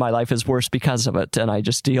and my life is worse because of it and I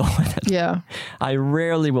just deal with it. Yeah. I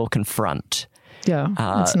rarely will confront. Yeah,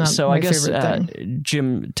 it's not so my I guess favorite thing.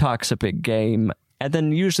 Jim talks a big game and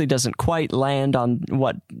then usually doesn't quite land on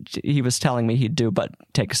what he was telling me he'd do, but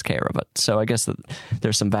takes care of it. So I guess that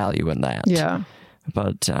there's some value in that. Yeah.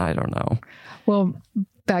 But I don't know. Well,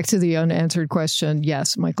 back to the unanswered question.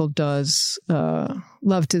 Yes, Michael does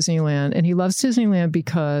love Disneyland. And he loves Disneyland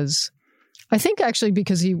because, I think actually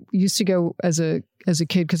because he used to go as a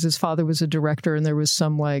kid because his father was a director and there was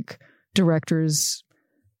some directors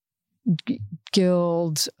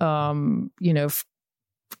guild,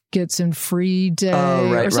 gets in free day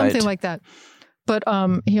or something like that. But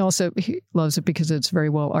he loves it because it's very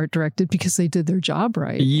well art directed because they did their job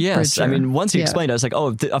right. Yes. Bridger. I mean, once he explained it, I was like,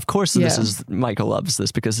 oh, of course this is, Michael loves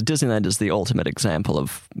this because Disneyland is the ultimate example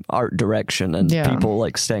of art direction and people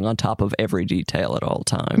staying on top of every detail at all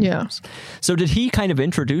times. Yeah. So did he kind of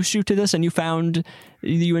introduce you to this and you found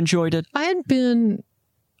you enjoyed it? I had been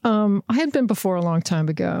before a long time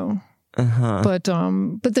ago. Uh-huh. But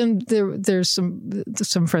then there's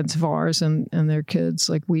some friends of ours and their kids.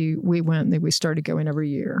 Like we went and we started going every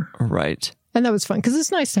year. Right. And that was fun because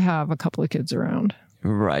it's nice to have a couple of kids around.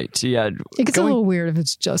 Right. Yeah. It gets a little weird if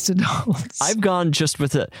it's just adults. I've gone just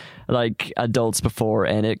with adults before,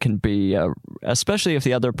 and it can be, especially if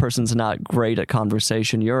the other person's not great at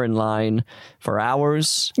conversation. You're in line for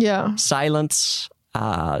hours. Yeah. Silence.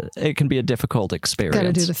 It can be a difficult experience. Got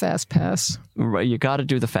to do the fast pass. Right, you got to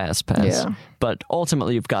do the fast pass. Yeah. But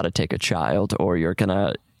ultimately, you've got to take a child, or you're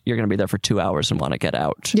gonna be there for 2 hours and want to get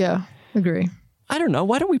out. Yeah, agree. I don't know.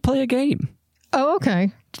 Why don't we play a game? Oh,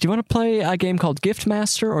 okay. Do you want to play a game called Gift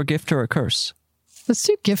Master or Gift or a Curse? Let's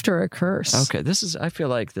do Gift or a Curse. Okay, I feel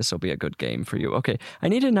like this will be a good game for you. Okay, I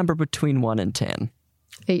need a number between 1 and 10.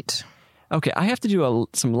 8. Okay, I have to do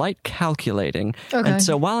some light calculating. Okay. And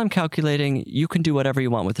so while I'm calculating, you can do whatever you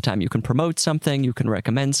want with the time. You can promote something. You can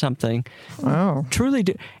recommend something. Oh. Truly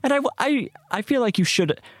do. And I feel like you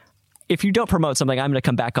should. if you don't promote something, I'm going to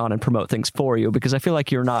come back on and promote things for you because I feel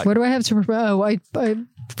like you're not. What do I have to promote? Oh, I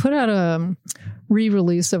put out a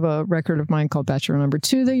re-release of a record of mine called Bachelor Number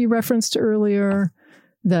 2 that you referenced earlier.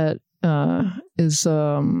 That is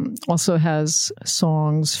also has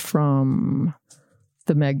songs from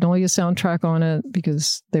the Magnolia soundtrack on it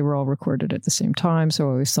because they were all recorded at the same time. So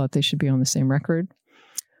I always thought they should be on the same record.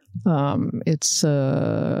 It's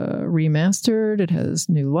remastered. It has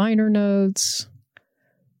new liner notes.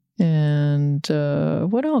 And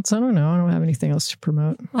what else? I don't know. I don't have anything else to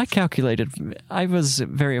promote. I calculated. I was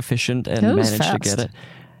very efficient and managed to get it.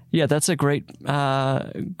 Yeah, that's a great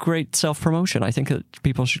self-promotion. I think that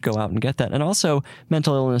people should go out and get that. And also,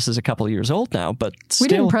 Mental Illness is a couple of years old now, but still... We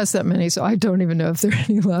didn't press that many, so I don't even know if there are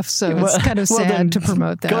any left. So it's kind of sad to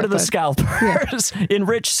promote that. Go to the scalpers. Yeah.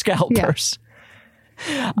 Enrich scalpers.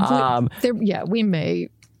 Yeah. We may,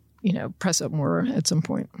 press up more at some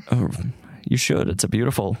point. Oh, you should. It's a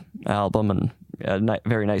beautiful album and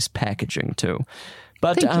very nice packaging, too.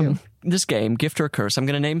 But this game, gift or curse, I'm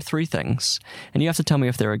going to name 3 things. And you have to tell me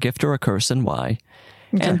if they're a gift or a curse and why.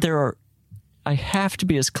 Okay. And I have to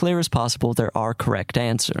be as clear as possible. There are correct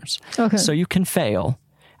answers. Okay. So you can fail,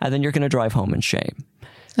 and then you're going to drive home in shame.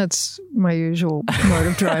 That's my usual mode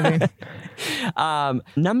of driving.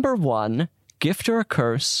 Number 1, gift or a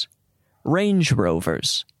curse, Range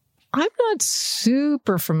Rovers. I'm not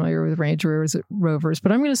super familiar with Range Rovers,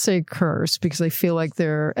 but I'm going to say curse because I feel like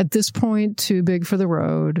they're, at this point, too big for the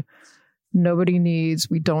road.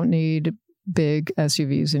 We don't need big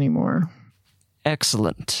SUVs anymore.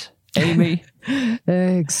 Excellent. Aimee?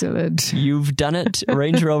 Excellent. You've done it.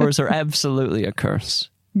 Range Rovers are absolutely a curse.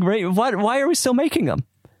 Great. Why are we still making them?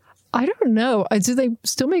 I don't know. Do they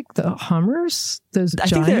still make the Hummers? Those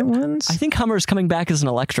giant ones? I think Hummer's coming back as an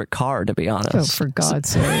electric car, to be honest. Oh, for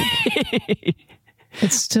God's sake.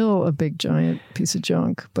 It's still a big, giant piece of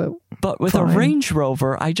junk, but with a Range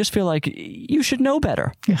Rover, I just feel like you should know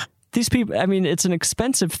better. Yeah. These people, I mean, it's an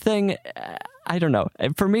expensive thing. I don't know.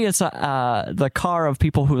 For me, it's the car of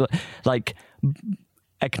people who,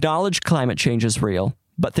 acknowledge climate change is real,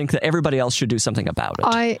 but think that everybody else should do something about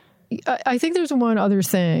it. I think there's one other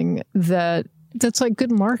thing that's like good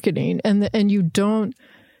marketing and you don't,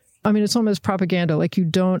 it's almost propaganda. Like you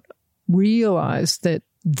don't realize that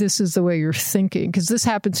this is the way you're thinking. Because this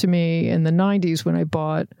happened to me in the 90s when I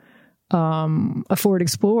bought a Ford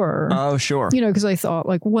Explorer. Oh, sure. Because I thought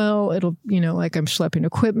it'll, I'm schlepping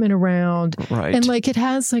equipment around. Right. And it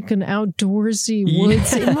has an outdoorsy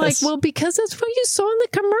woods. Yes. I'm because that's what you saw in the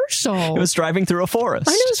commercial. It was driving through a forest.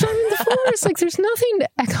 I know, it was driving through the forest. There's nothing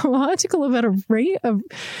ecological about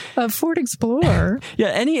a Ford Explorer. Yeah,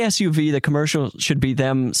 any SUV, the commercial should be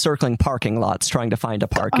them circling parking lots trying to find a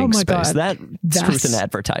parking space. God. That's truth in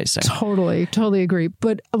advertising. Totally agree.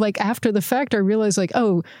 But after the fact, I realized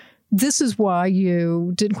this is why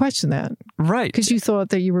you didn't question that. Right. Because you thought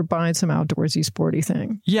that you were buying some outdoorsy sporty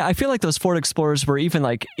thing. Yeah, I feel like those Ford Explorers were even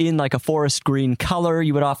in a forest green color.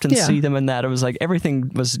 You would often see them in that. It was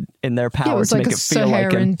everything was in their power to make it feel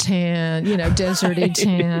like Saharan tan, deserty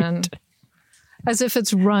tan. As if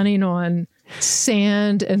it's running on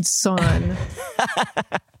sand and sun.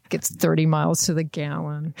 It's 30 miles to the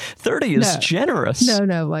gallon. 30 is generous.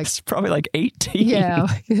 No, it's probably 18. Yeah,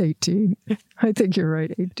 18. I think you're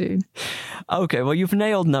right, 18. Okay, well, you've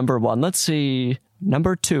nailed number 1. Let's see.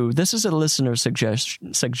 Number 2. This is a listener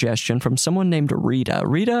suggestion from someone named Rita.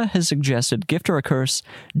 Rita has suggested gift or a curse,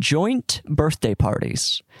 joint birthday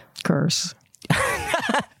parties. Curse.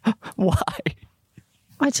 Why?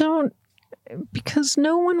 Because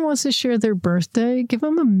no one wants to share their birthday. Give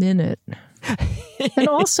them a minute. And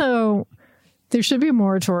also, there should be a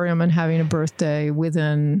moratorium on having a birthday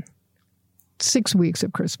within 6 weeks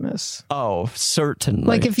of Christmas. Oh,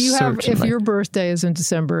 certainly. If your birthday is in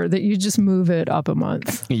December, that you just move it up a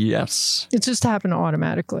month. Yes. It just happened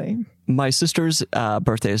automatically. My sister's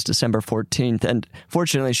birthday is December 14th, and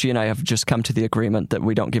fortunately, she and I have just come to the agreement that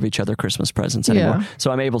we don't give each other Christmas presents anymore. Yeah. So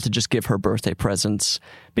I'm able to just give her birthday presents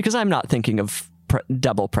because I'm not thinking of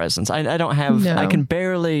double presents. I don't have, I can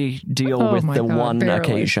barely deal with the one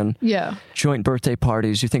occasion. Yeah. Joint birthday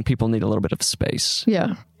parties, you think people need a little bit of space.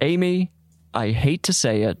 Yeah. Aimee, I hate to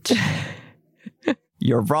say it.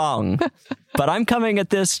 You're wrong. But I'm coming at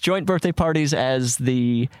this joint birthday parties as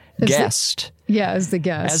the guest. As the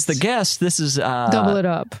guest. As the guest, this is... double it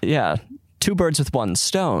up. Yeah. 2 birds with 1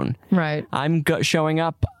 stone. Right. I'm showing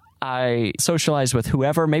up. I socialize with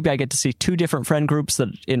whoever. Maybe I get to see 2 different friend groups that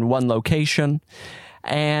in one location.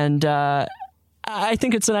 And I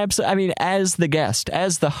think it's an absolute... as the guest.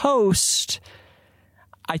 As the host,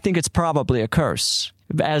 I think it's probably a curse.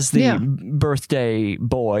 as the birthday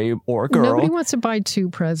boy or girl. Nobody wants to buy 2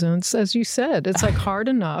 presents, as you said. It's like hard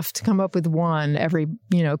enough to come up with one every,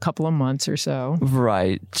 couple of months or so.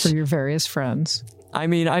 Right. For your various friends. I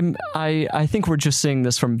mean, I think we're just seeing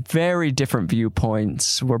this from very different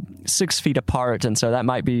viewpoints. We're 6 feet apart, and so that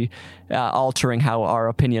might be altering how our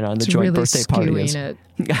opinion on the joint birthday party is. It.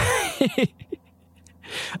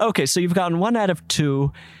 Okay, so you've gotten 1 out of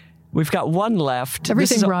 2. We've got 1 left.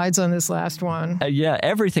 Everything rides on this last one. Yeah,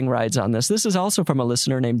 everything rides on this. This is also from a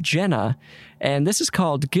listener named Jenna, and this is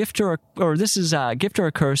called Gift or Gift or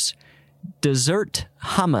a Curse Dessert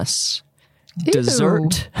Hummus. Ew.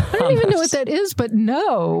 Dessert I don't even know what that is, but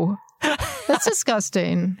no. That's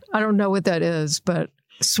disgusting. I don't know what that is, but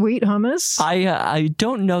sweet hummus? I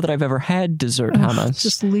don't know that I've ever had dessert hummus.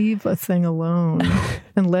 Just leave a thing alone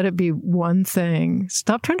and let it be one thing.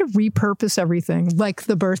 Stop trying to repurpose everything like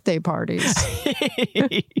the birthday parties.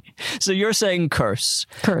 So you're saying curse.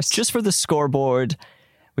 Curse. Just for the scoreboard,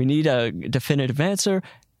 we need a definitive answer.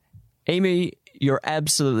 Aimee, you're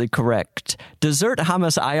absolutely correct. Dessert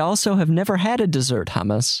hummus, I also have never had a dessert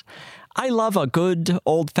hummus. I love a good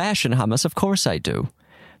old-fashioned hummus, of course I do.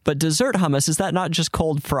 But dessert hummus, is that not just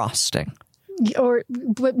cold frosting?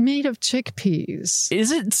 But made of chickpeas.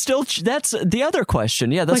 Is it still... That's the other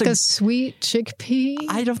question. Yeah, that's like a sweet chickpea?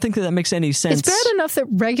 I don't think that makes any sense. It's bad enough that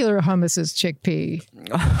regular hummus is chickpea.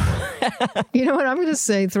 You know what? I'm going to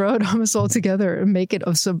say throw out hummus altogether and make it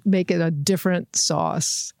a different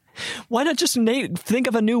sauce. Why not just think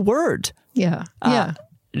of a new word? Yeah. I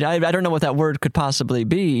don't know what that word could possibly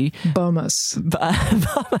be. Bummus.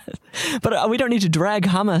 But we don't need to drag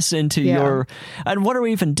hummus into your... And what are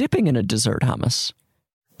we even dipping in a dessert hummus?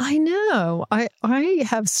 I know. I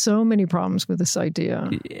have so many problems with this idea.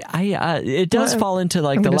 It does fall into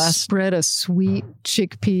like the last... spread a sweet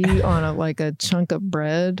chickpea on a chunk of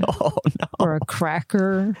bread. Oh, no. Or a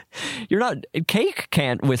cracker. Cake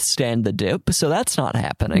can't withstand the dip, so that's not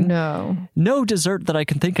happening. No dessert that I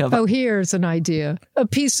can think of. Oh, here's an idea. A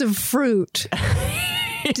piece of fruit.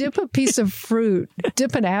 Dip a piece of fruit.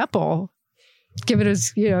 Dip an apple. Give it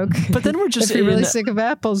a, But then we're just if you're really sick of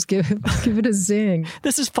apples, give it a zing.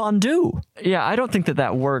 This is fondue. Yeah, I don't think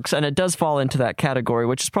that works. And it does fall into that category,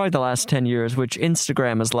 which is probably the last 10 years, which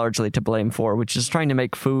Instagram is largely to blame for, which is trying to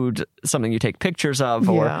make food something you take pictures of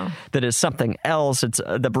or that is something else. It's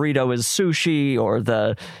the burrito is sushi or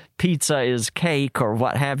the pizza is cake or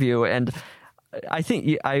what have you. And I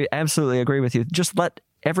think I absolutely agree with you. Just let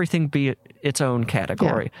everything be its own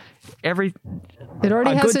category. It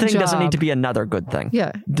already has a good thing job. Doesn't need to be another good thing.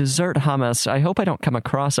 Yeah. Dessert hummus. I hope I don't come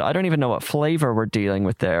across it. I don't even know what flavor we're dealing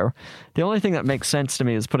with there. The only thing that makes sense to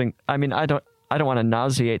me is putting. I mean, I don't want to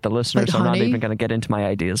nauseate the listeners. Like so I'm not honey? even going to get into my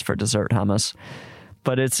ideas for dessert hummus.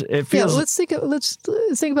 But it feels. Yeah, let's think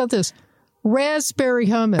about this. Raspberry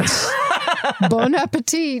hummus. Bon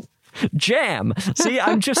appetit. Jam. See,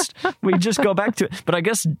 we just go back to it. But I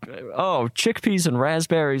guess, chickpeas and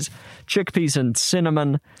raspberries, chickpeas and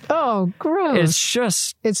cinnamon. Oh, gross.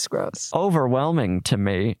 It's gross. Overwhelming to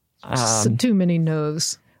me. Too many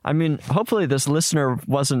no's. I mean, hopefully this listener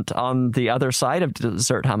wasn't on the other side of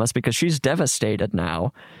dessert hummus because she's devastated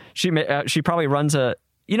now. She probably runs a...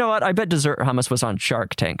 You know what? I bet dessert hummus was on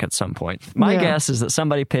Shark Tank at some point. My guess is that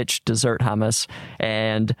somebody pitched dessert hummus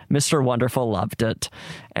and Mr. Wonderful loved it.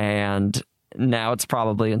 And now it's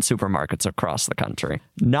probably in supermarkets across the country.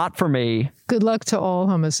 Not for me. Good luck to all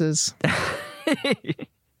hummuses.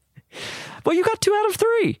 Well, you got 2 out of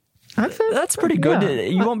 3. That's pretty good. Yeah.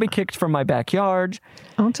 You won't be kicked from my backyard.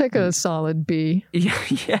 I'll take a solid B.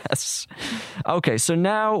 Yes. Okay, so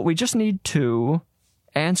now we just need to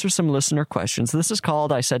answer some listener questions. This is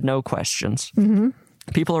called I Said No Questions. Mm-hmm.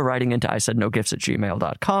 People are writing into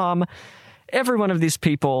isaidnogifts@gmail.com. Every one of these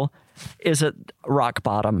people is at rock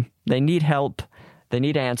bottom. They need help. They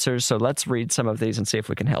need answers. So let's read some of these and see if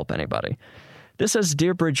we can help anybody. This says,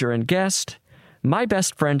 Dear Bridger and guest, my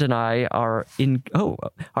best friend and I are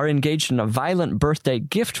engaged in a violent birthday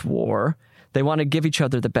gift war. They want to give each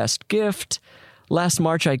other the best gift. Last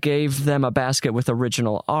March, I gave them a basket with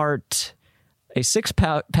original art, a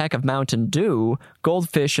 6-pack of Mountain Dew,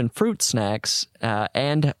 goldfish and fruit snacks,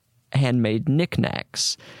 and handmade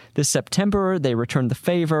knickknacks. This September, they returned the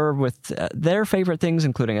favor with their favorite things,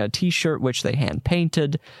 including a T-shirt, which they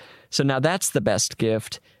hand-painted. So now that's the best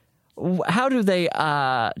gift. How do they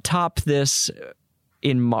top this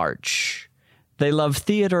in March? They love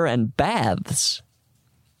theater and baths.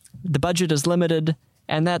 The budget is limited,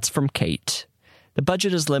 and that's from Kate. The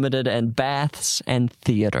budget is limited, and baths and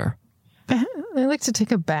theater. They like to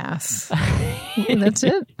take a bath. That's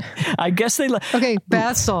it. I guess they Okay,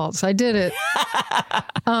 bath salts. I did it.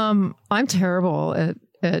 I'm terrible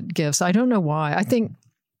at gifts. I don't know why. I think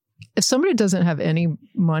if somebody doesn't have any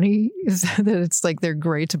money, that it's like they're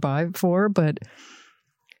great to buy for, but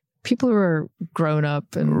people who are grown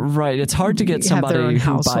up and right, it's hard to get somebody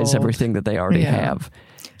who buys everything that they already have.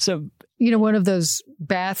 So, one of those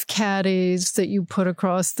bath caddies that you put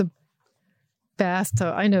across the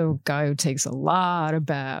bathtub. I know a guy who takes a lot of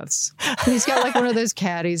baths. He's got like one of those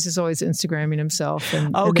caddies. He's always Instagramming himself.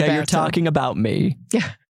 Okay, you're talking about me.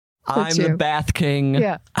 Yeah. I'm the bath king.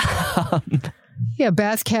 Yeah.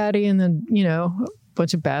 Bath caddy and then, a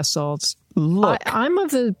bunch of bath salts. Look. I'm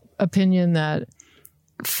of the opinion that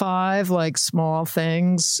 5 like small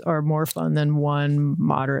things are more fun than 1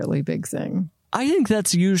 moderately big thing. I think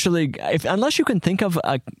that's usually, unless you can think of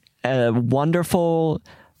a wonderful,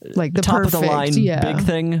 like the top perfect, of the line big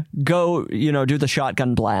thing, go, do the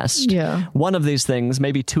shotgun blast. Yeah. One of these things,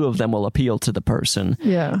 maybe 2 of them will appeal to the person.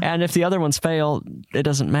 Yeah. And if the other ones fail, it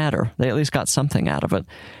doesn't matter. They at least got something out of it.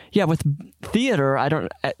 Yeah, with theater,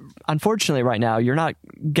 unfortunately right now, you're not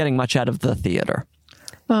getting much out of the theater.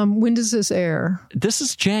 When does this air? This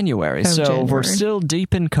is January, so we're still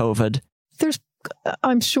deep in COVID.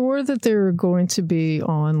 I'm sure that there are going to be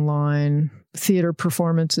online theater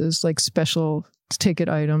performances, like special ticket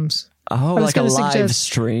items. Oh, like a live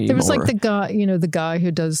stream. There was like the guy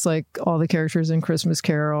who does like all the characters in Christmas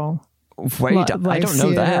Carol. Wait, I don't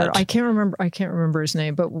know that. I can't remember his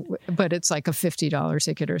name, but it's like a $50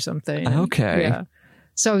 ticket or something. Okay. Yeah.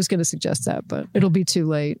 So I was going to suggest that, but it'll be too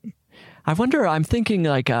late. I'm thinking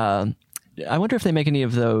like, I wonder if they make any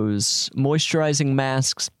of those moisturizing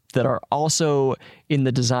masks that are also in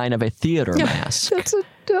the design of a theater mask.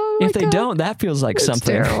 If they don't, that feels like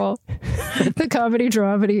something. Terrible. The comedy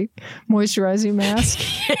dramedy moisturizing mask.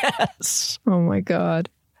 Yes. Oh my God.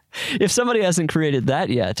 If somebody hasn't created that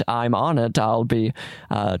yet, I'm on it. I'll be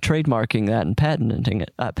trademarking that and patenting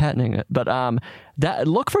it. But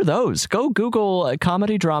look for those. Go Google a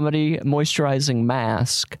comedy dramedy moisturizing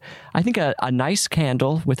mask. I think a nice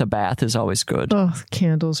candle with a bath is always good. Oh,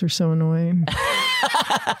 candles are so annoying.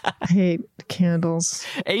 I hate candles.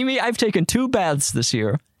 Aimee, I've taken 2 baths this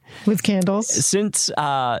year. With candles? Since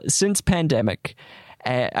pandemic.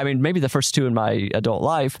 Maybe the first 2 in my adult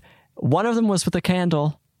life. One of them was with a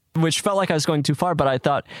candle, which felt like I was going too far, but I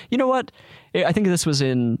thought, you know what? I think this was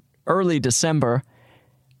in early December.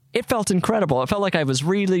 It felt incredible. It felt like I was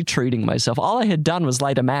really treating myself. All I had done was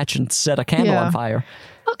light a match and set a candle on fire.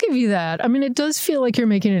 I'll give you that. It does feel like you're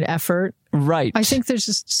making an effort. Right. I think there's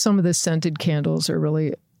just some of the scented candles are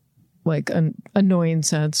really like an annoying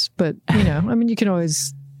scents, but you can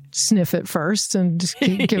always sniff it first and just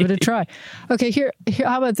give it a try. Okay, here,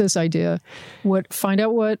 how about this idea? Find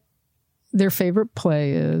out what their favorite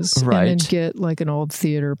play is, right, and then get like an old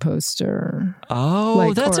theater poster.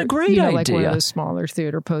 Oh, that's a great idea. Like one of those smaller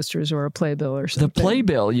theater posters or a playbill or something. The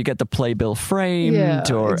playbill, you get the playbill framed,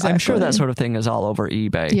 or exactly. I'm sure that sort of thing is all over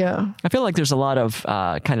eBay. Yeah, I feel like there's a lot of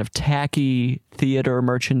kind of tacky theater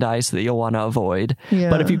merchandise that you'll want to avoid. Yeah.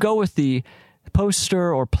 But if you go with the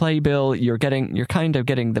poster or playbill, you're kind of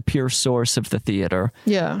getting the pure source of the theater.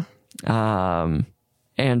 Yeah.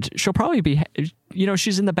 And she'll probably be,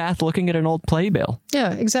 she's in the bath looking at an old playbill.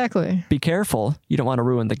 Yeah, exactly. Be careful. You don't want to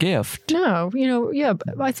ruin the gift. No,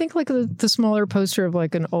 I think like the smaller poster of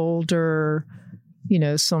like an older,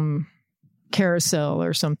 some carousel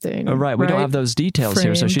or something. Oh, right. We don't have those details framed.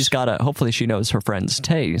 Here. So she's got to, hopefully she knows her friend's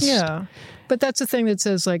taste. Yeah. But that's the thing that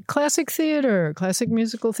says like classic theater, classic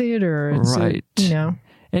musical theater. It's right.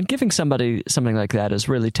 And giving somebody something like that is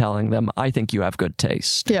really telling them, I think you have good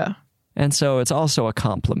taste. Yeah. And so it's also a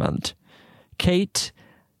compliment. Kate,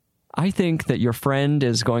 I think that your friend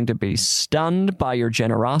is going to be stunned by your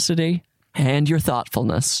generosity and your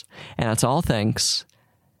thoughtfulness. And it's all thanks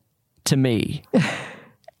to me.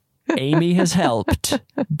 Aimee has helped,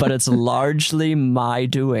 but it's largely my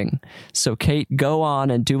doing. So, Kate, go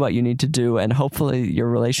on and do what you need to do, and hopefully your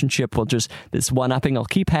relationship will this one-upping will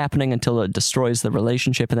keep happening until it destroys the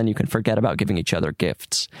relationship, and then you can forget about giving each other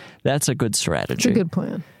gifts. That's a good strategy. It's a good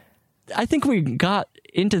plan. I think we got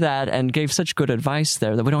into that and gave such good advice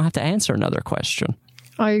there that we don't have to answer another question.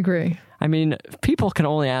 I agree. People can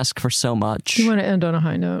only ask for so much. You want to end on a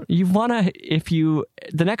high note. You want to,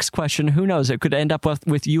 the next question, who knows, it could end up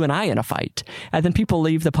with you and I in a fight. And then people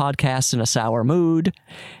leave the podcast in a sour mood.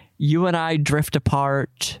 You and I drift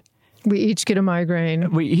apart. We each get a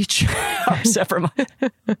migraine. We each are separate,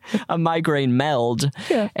 a migraine meld.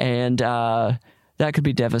 Yeah. And that could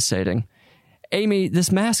be devastating. Aimee,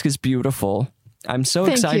 this mask is beautiful. I'm so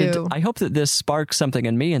Thank excited. you. I hope that this sparks something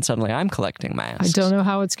in me and suddenly I'm collecting masks. I don't know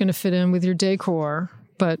how it's going to fit in with your decor,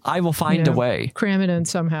 but I will find a way. Cram it in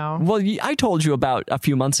somehow. Well, I told you about a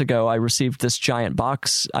few months ago, I received this giant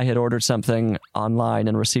box. I had ordered something online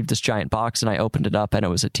and received this giant box, and I opened it up, and it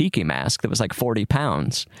was a tiki mask that was like 40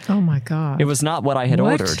 pounds. Oh, my God. It was not what I had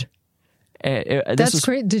ordered. That's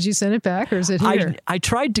great. Did you send it back or is it here? I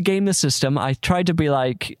tried to game the system. I tried to be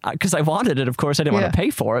like, because I wanted it, of course. I didn't want to pay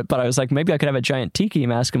for it, but I was like, maybe I could have a giant tiki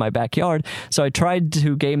mask in my backyard. So I tried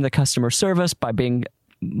to game the customer service by being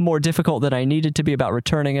more difficult than I needed to be about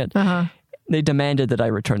returning it. They demanded that I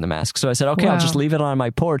return the mask. So I said, okay, I'll just leave it on my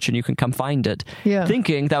porch and you can come find it.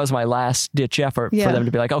 Thinking that was my last ditch effort for them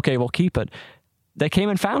to be like, okay, we'll keep it. They came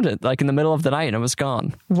and found it like in the middle of the night and it was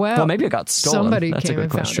gone. Well, maybe it got stolen. Somebody That's came a good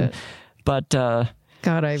and question. found it. But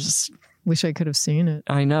God, I wish I could have seen it.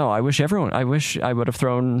 I know. I wish I would have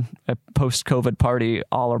thrown a post-COVID party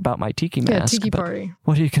all about my tiki mask. Yeah, tiki party.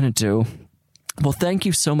 What are you going to do? Well, thank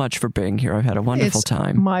you so much for being here. I've had a wonderful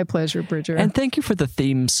time. My pleasure, Bridger. And thank you for the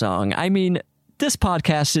theme song. I mean, this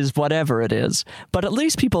podcast is whatever it is, but at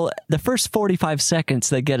least people, the first 45 seconds,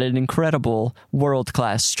 they get an incredible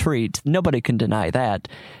world-class treat. Nobody can deny that.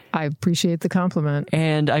 I appreciate the compliment.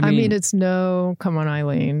 And I mean it's no, come on,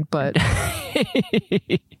 Eileen, but but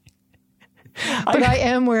I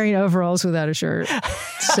am wearing overalls without a shirt.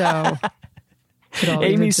 So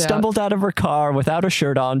Aimee stumbled out of her car without a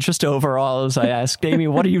shirt on, just overalls. I asked Aimee,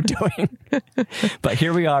 what are you doing? But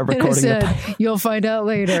here we are recording. And I said, you'll find out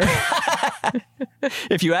later.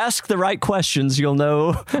 If you ask the right questions, you'll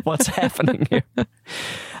know what's happening here.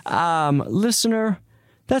 Listener,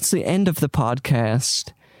 that's the end of the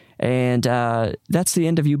podcast. And that's the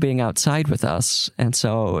end of you being outside with us. And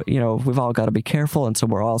so, we've all got to be careful. And so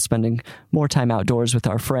we're all spending more time outdoors with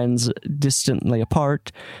our friends distantly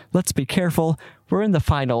apart. Let's be careful. We're in the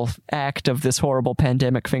final act of this horrible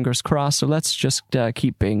pandemic, fingers crossed. So let's just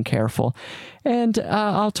keep being careful. And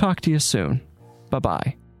I'll talk to you soon.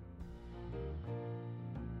 Bye-bye.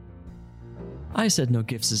 I Said No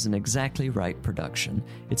Gifts is an Exactly Right production.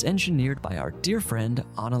 It's engineered by our dear friend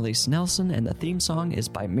Annalise Nelson, and the theme song is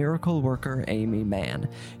by miracle worker Aimee Mann.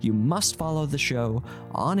 You must follow the show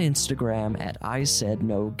on Instagram at I Said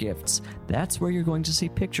No Gifts. That's where you're going to see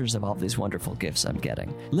pictures of all these wonderful gifts I'm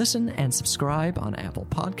getting. Listen and subscribe on Apple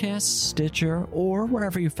Podcasts, Stitcher, or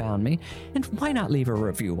wherever you found me. And why not leave a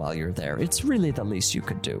review while you're there? It's really the least you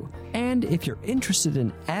could do. And if you're interested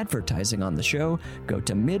in advertising on the show, go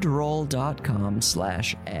to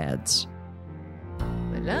midroll.com/ads.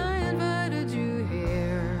 When I invited you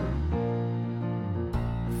here,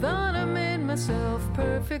 I thought I made myself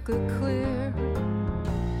perfectly clear.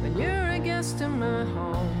 When you're a guest in my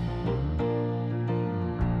home,